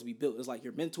how it's supposed to be built. It's like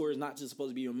your mentor is not just supposed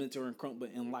to be your mentor in Crump,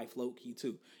 but in life, low key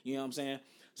too. You know what I'm saying?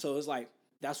 So it's like,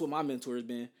 that's what my mentor has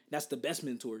been. That's the best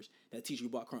mentors that teach you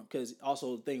about Crump. Because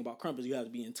also the thing about Crump is you have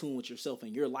to be in tune with yourself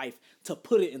and your life to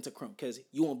put it into Crump. Because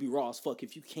you won't be raw as fuck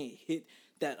if you can't hit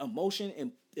that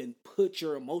emotion and put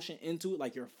your emotion into it,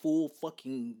 like your full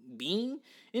fucking being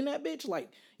in that bitch,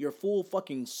 like your full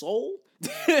fucking soul.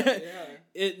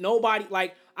 Nobody,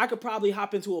 like, I could probably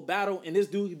hop into a battle and this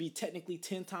dude could be technically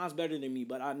 10 times better than me,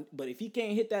 but if he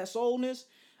can't hit that soulness,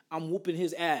 I'm whooping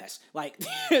his ass, like,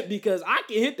 because I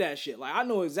can hit that shit. Like, I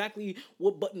know exactly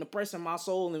what button to press in my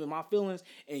soul and in my feelings,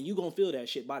 and you gonna feel that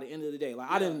shit by the end of the day. Like,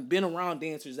 I done been around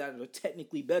dancers that are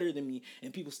technically better than me,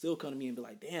 and people still come to me and be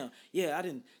like, damn, yeah, I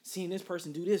didn't seen this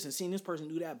person do this and seen this person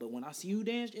do that, but when I see you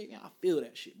dance, yeah, I feel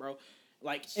that shit, bro.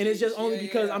 Like, and it's just only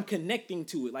because I'm connecting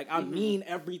to it. Like, I mean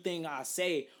everything I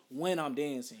say when I'm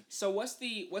dancing. So what's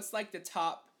like the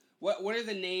top? What are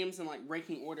the names in, like,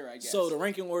 ranking order, I guess? So the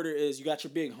ranking order is, you got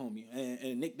your big homie and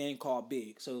a nickname called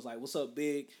Big. So it's like, what's up,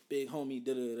 big homie,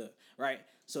 da-da-da-da, right?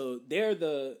 So they're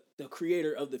the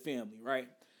creator of the family, right?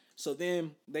 So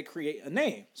then they create a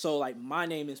name. So, like, my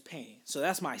name is Pain. So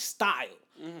that's my style,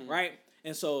 right?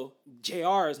 And so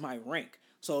JR is my rank.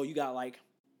 So you got, like,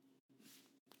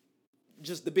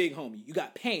 just the big homie. You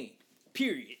got Pain,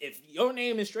 period. If your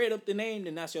name is straight up the name,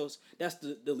 then that's the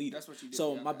leader. That's what you do.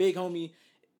 So my big homie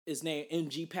is named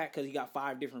MG Pack because he got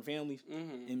 5 different families.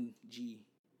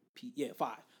 MGP,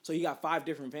 5. So he got 5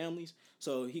 different families.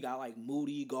 So he got, like,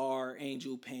 Moody, Gar,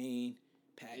 Angel, Pain,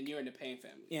 Pack. And you're in the Pain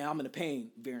family. Yeah, I'm in the Pain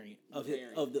variant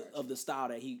of the style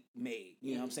that he made.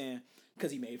 You know what I'm saying?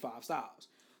 Because he made 5 styles.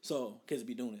 So, because he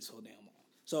be doing it so damn long.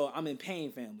 So I'm in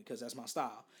Pain family because that's my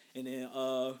style. And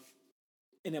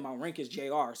then my rank is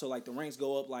JR. So, like, the ranks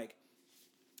go up, like,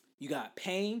 you got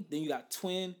Pain, then you got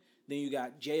Twin, then you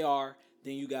got JR,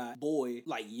 then you got Boy,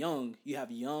 like Young. You have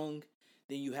Young,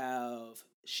 then you have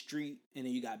Street, and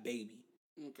then you got Baby.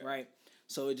 Okay. Right?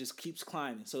 So it just keeps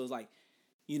climbing. So it's like,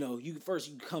 you know, you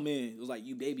come in, it was like,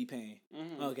 you Baby Pain.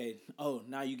 Okay. Oh,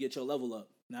 now you get your level up.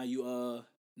 Now you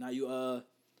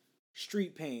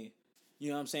Street Pain. You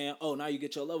know what I'm saying? Oh, now you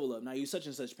get your level up. Now you such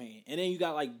and such Pain. And then you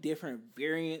got, like, different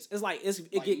variants. It's like, it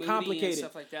like get complicated. And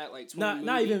stuff like that, like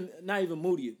not even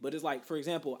Moody, but it's like, for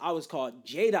example, I was called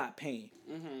J. Pain,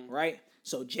 right?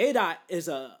 So J. is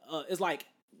it's like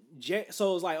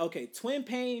so it's like, okay, Twin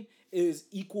Pain is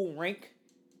equal rank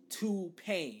to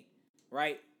Pain,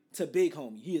 right? To Big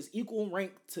Homie. He is equal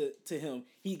rank to him.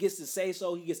 He gets to say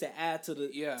so, he gets to add to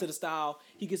the style.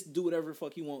 He gets to do whatever the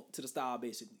fuck he want to the style,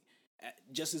 basically.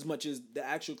 Just as much as the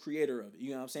actual creator of it.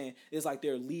 You know what I'm saying? It's like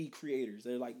they're lead creators.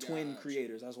 They're like twin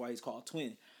creators. That's why he's called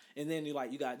Twin. And then you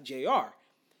got JR.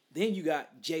 Then you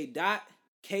got J.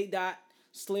 K.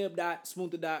 Slib.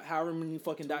 Smoother. However many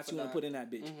fucking dots you want to put in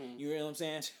that bitch. You know what I'm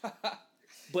saying?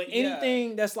 But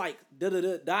anything that's like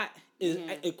dot is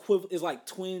equivalent, is like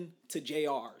twin to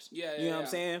JR's. You know what I'm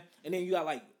saying? And then you got,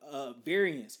 like,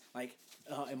 variants. Like,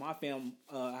 in my fam,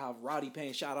 I have Roddy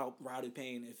Payne. Shout out Roddy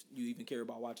Payne if you even care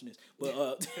about watching this.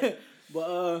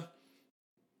 But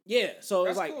Yeah, so it's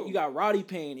That's like cool. you got Roddy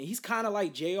Payne, and he's kind of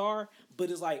like JR, but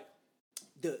it's like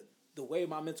the way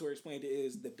my mentor explained it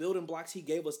is the building blocks he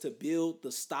gave us to build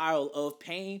the style of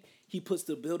Payne, he puts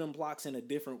the building blocks in a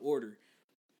different order.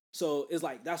 So it's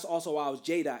like that's also why I was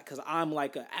J-Dot, because I'm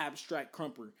like an abstract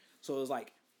crumper. So it's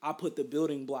like I put the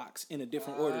building blocks in a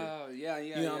different order. Oh, yeah.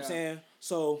 You know what I'm saying?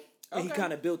 So and he Okay.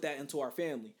 kind of built that into our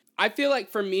family. I feel like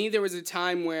for me, there was a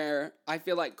time where I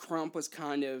feel like Crump was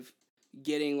kind of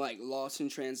getting like lost in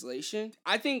translation.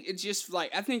 I think it's just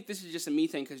like, I think this is just a me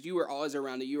thing because you were always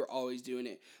around it. You were always doing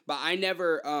it. But I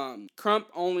never, Crump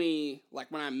only,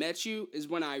 like when I met you is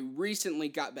when I recently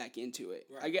got back into it.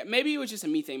 Right. I get, maybe it was just a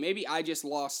me thing. Maybe I just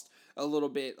lost a little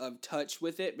bit of touch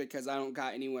with it because I don't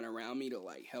got anyone around me to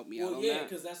like help me out on that.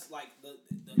 Because that's like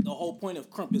the whole point of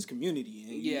Crump is community,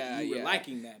 and you were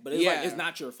liking that, but it's like it's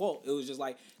not your fault. It was just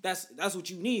like that's what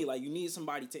you need. Like you need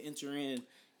somebody to enter in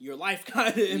your life kind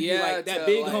of and be like that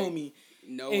big like, homie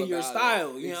in your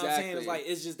style. You know what I'm saying? It's like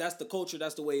it's just that's the culture,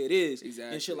 that's the way it is,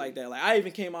 and shit like that. Like I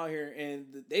even came out here and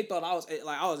they thought I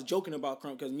was joking about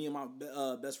Crump because me and my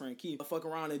best friend Keith fuck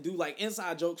around and do like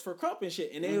inside jokes for Crump and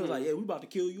shit, and they was like, yeah, we about to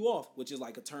kill you off, which is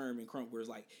like a term in Crump where it's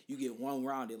like you get one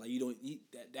rounded, like you don't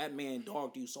that man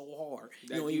dogged you so hard you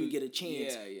don't even get a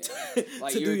chance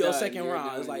like to do your done. second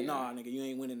round. It's like nah, nigga, you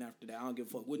ain't winning after that. I don't give a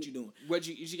fuck what you doing. What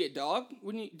you get dogged?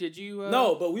 Did you?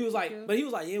 No, but we was like, but he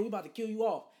was like, yeah, we about to kill you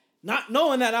off. Not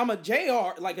knowing that I'm a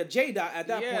JR, like a J-Dot at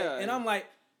that point. And I'm like,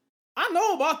 I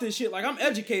know about this shit. Like, I'm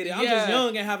educated. I'm just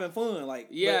young and having fun. Like,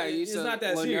 it's not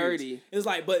that serious. Nerdy. It's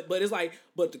like, but it's like,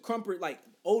 but the crumper, like,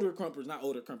 older crumpers, not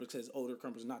older crumpers, because older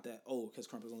crumpers not that old, because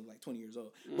crumpers only like 20 years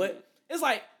old. But it's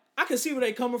like, I can see where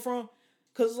they coming from,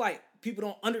 because it's like, people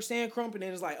don't understand crump, and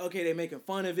then it's like, okay, they're making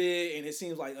fun of it, and it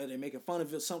seems like they're making fun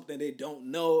of it, something they don't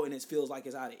know, and it feels like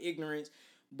it's out of ignorance.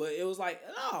 But it was like,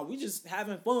 no, we just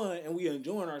having fun and we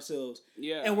enjoying ourselves.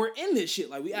 Yeah. And we're in this shit.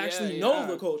 Like, we actually know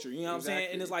the culture. You know what I'm saying?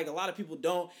 And it's like, a lot of people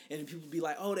don't. And people be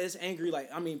like, oh, that's angry. Like,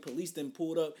 I mean, police then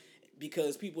pulled up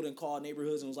because people didn't call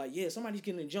neighborhoods and was like, yeah, somebody's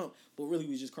getting a jump. But really,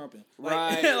 we was just crumping.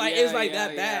 Like, right. like it's like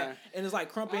that bad. And it's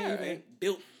like crumping even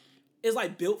built. It's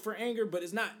like built for anger, but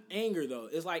it's not anger, though.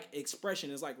 It's like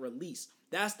expression. It's like release.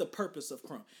 That's the purpose of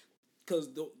crump.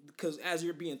 Because as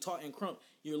you're being taught in crump,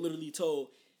 you're literally told,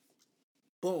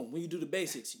 boom, when you do the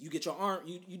basics, you get your arm,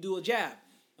 you do a jab.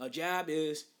 A jab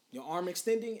is your arm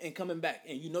extending and coming back,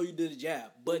 and you know you did a jab.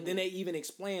 But then they even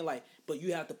explain, like, but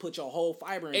you have to put your whole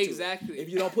fiber into it. Exactly. If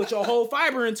you don't put your whole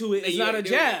fiber into it, it's not a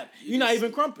jab. You're not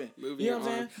even crumping. You know what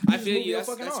I'm saying? I feel you.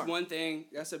 That's one thing.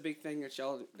 That's a big thing that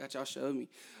y'all showed me.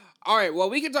 All right, well,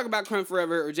 we can talk about Crump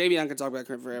forever, or Javion can talk about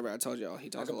Crump forever. I told y'all,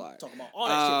 he talks a lot. Talk about all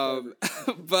that shit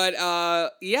forever. But,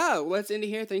 yeah, let's end it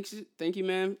here. Thank you,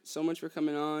 man, so much for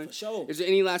coming on. For sure. Is there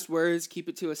any last words? Keep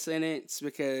it to a sentence,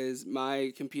 because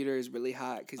my computer is really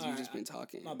hot, because you've just been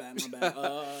talking. My bad.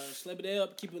 Slip it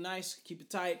up, keep it nice, keep it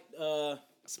tight.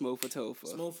 Smo for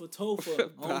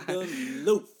Tofa. On the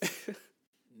loop.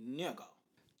 Nigga.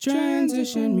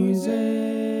 Transition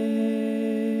music.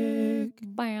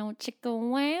 Wow, chicka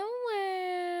wow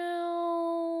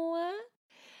wow.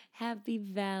 Happy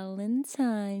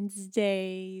Valentine's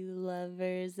Day,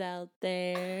 lovers out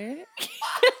there.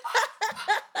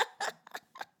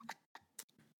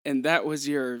 And that was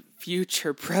your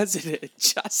future president,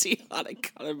 Josiana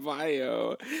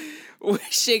Caraballo,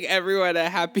 wishing everyone a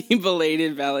happy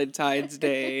belated Valentine's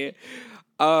Day.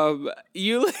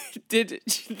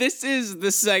 This is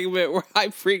the segment where I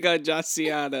bring on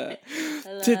Josiana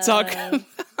to talk about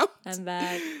I'm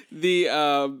back. The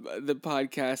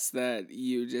podcast that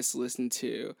you just listened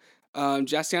to.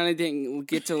 Josiana didn't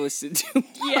get to listen to.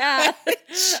 Yeah.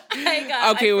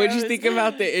 Okay, what did you think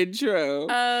about the intro?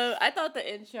 I thought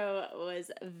the intro was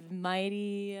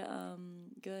mighty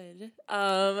good.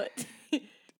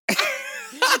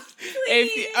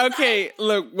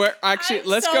 Look, we're actually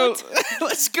let's go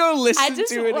listen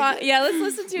to it again. Yeah, let's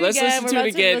listen to it let's again. Listen to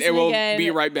it again, and we'll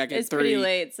be right back in it's 3, pretty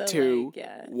late, so 2,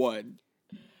 1.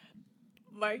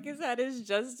 Marcus had his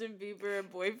Justin Bieber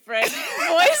boyfriend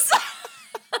voice.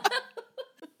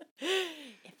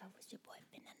 If I was your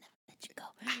boyfriend, I'd never let you go.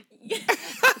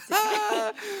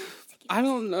 I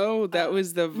don't know. That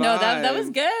was the vibe. No, that was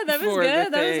good. That was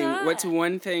good. That was hot. What's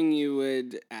one thing you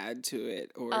would add to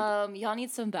it? Or y'all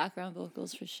need some background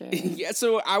vocals for sure. Yeah,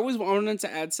 so I was wanting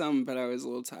to add some, but I was a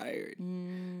little tired.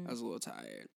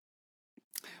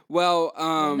 Well,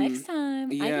 next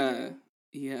time.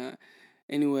 Yeah.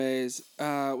 Anyways,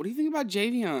 what do you think about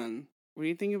Javion? What do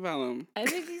you think about him? I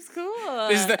think he's cool.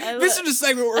 This is the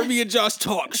segment where me and Josh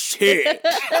talk shit.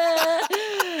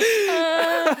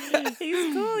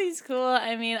 He's cool.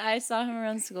 I mean, I saw him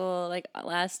around school like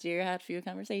last year. Had a few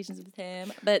conversations with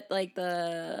him, but like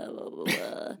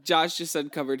the Josh just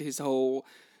uncovered his whole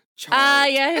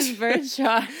chart. yeah, his birth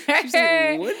chart. She's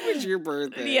like, when was your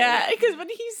birthday? Yeah, because what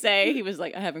did he say? He was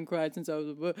like, I haven't cried since I was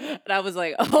a and I was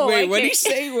like, oh, Wait, I what'd he can't-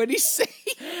 say? What'd he say?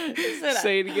 He said,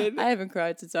 Say it again. I haven't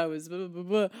cried since I was blah, blah,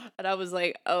 blah. And I was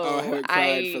like, Oh, I haven't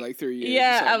cried for like 3 years. or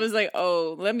Yeah, I something. was like,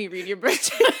 oh, let me read your birth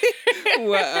chart.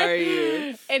 What are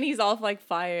you? And he's off like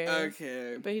fire.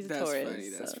 Okay. But he's a That's Taurus, funny.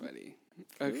 That's so. funny.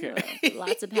 Okay. Ooh,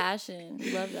 lots of passion.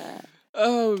 Love that.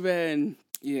 Oh, man.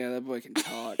 Yeah, that boy can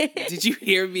talk. Did you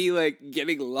hear me like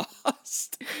getting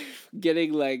lost?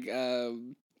 Getting like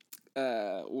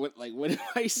what do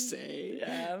I say?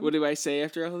 Yeah. What do I say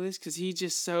after all this? Because he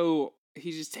just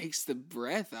takes the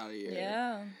breath out of you.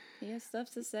 Yeah. He has stuff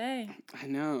to say. I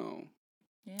know.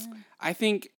 Yeah. I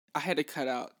think I had to cut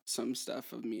out some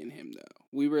stuff of me and him though.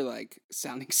 We were like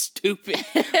sounding stupid.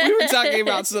 We were talking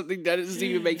about something that doesn't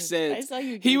even make sense. I saw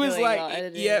you He was giggling while like,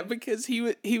 editing. yeah, because he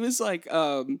was like,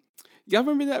 y'all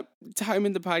remember that time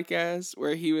in the podcast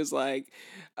where he was like,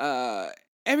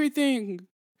 everything.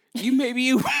 You may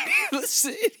be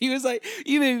listen, he was like,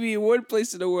 you may be in one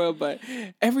place in the world, but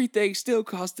everything still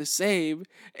costs the same.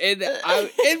 And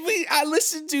I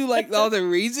listened to like all the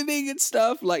reasoning and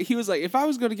stuff. Like he was like, if I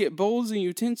was gonna get bowls and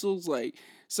utensils like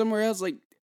somewhere else, like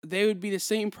they would be the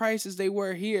same price as they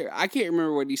were here. I can't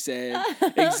remember what he said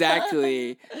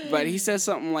exactly, but he said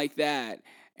something like that.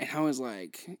 And I was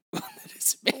like, well, that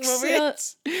doesn't make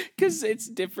sense. Because it's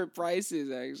different prices,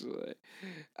 actually.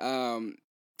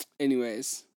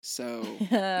 Anyways, so,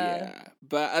 yeah.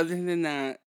 But other than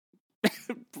that,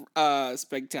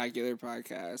 spectacular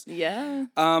podcast. Yeah.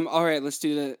 All right,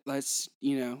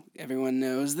 everyone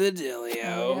knows the dealio.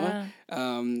 Oh, yeah.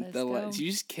 Let's go. Did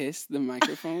you just kiss the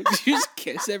microphone? Did you just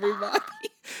kiss everybody?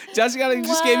 Josh just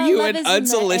Wow, gave you love an is in the air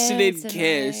unsolicited tonight.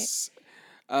 kiss.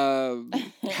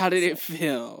 How did it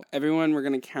feel? Everyone, we're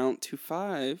going to count to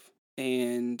 5,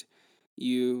 and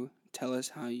you tell us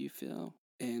how you feel,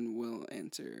 and we'll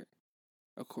answer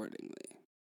accordingly.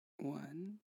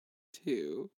 1,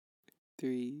 2,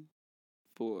 3,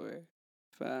 4,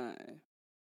 5.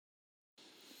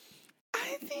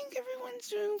 I think everyone's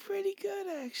doing pretty good,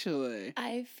 actually.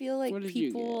 I feel like What did you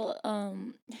people,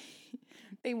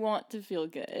 they want to feel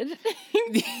good.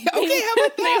 Okay, how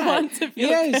about They that? want to feel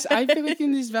Yes, good. I feel like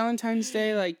in this Valentine's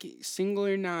Day, like single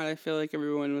or not, I feel like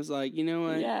everyone was like, you know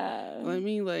what? Yeah. Let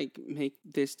me like make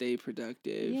this day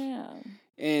productive. Yeah.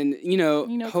 And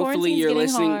hopefully quarantine's you're getting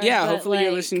listening. hard, Yeah, but, hopefully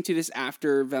you're like- listening to this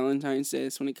after Valentine's Day.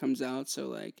 That's when it comes out. So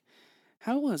like,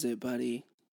 how was it, buddy?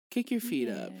 Kick your feet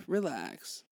up. Yeah.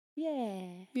 Relax. Yeah.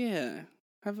 Yeah.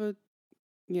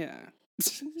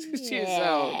 So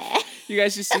Yeah. you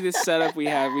guys just see this setup we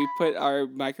have. We put our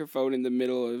microphone in the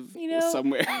middle of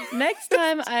somewhere. Next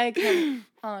time I come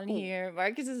on here,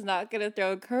 Marcus is not gonna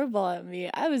throw a curveball at me.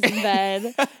 I was in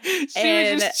bed She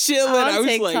and was just chilling. on I was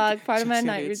TikTok, like, part of my "Just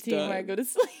night it's routine where I done." go to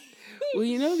sleep.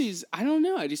 Well, I don't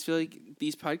know. I just feel like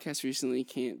these podcasts recently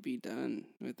can't be done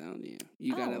without you.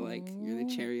 You gotta you're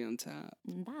the cherry on top.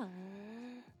 Bye.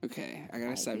 Okay, I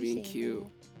gotta I stop being appreciate cute.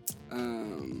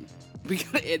 We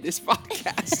gotta end this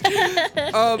podcast.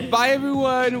 Bye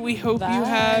everyone. We hope you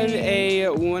had a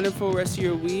wonderful rest of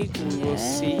your week. We will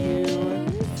see you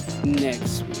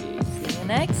next week. See you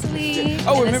next week.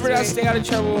 Oh, And remember this now, is stay out of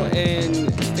trouble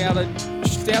and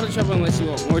stay out of trouble unless you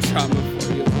want more trauma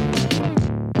for you.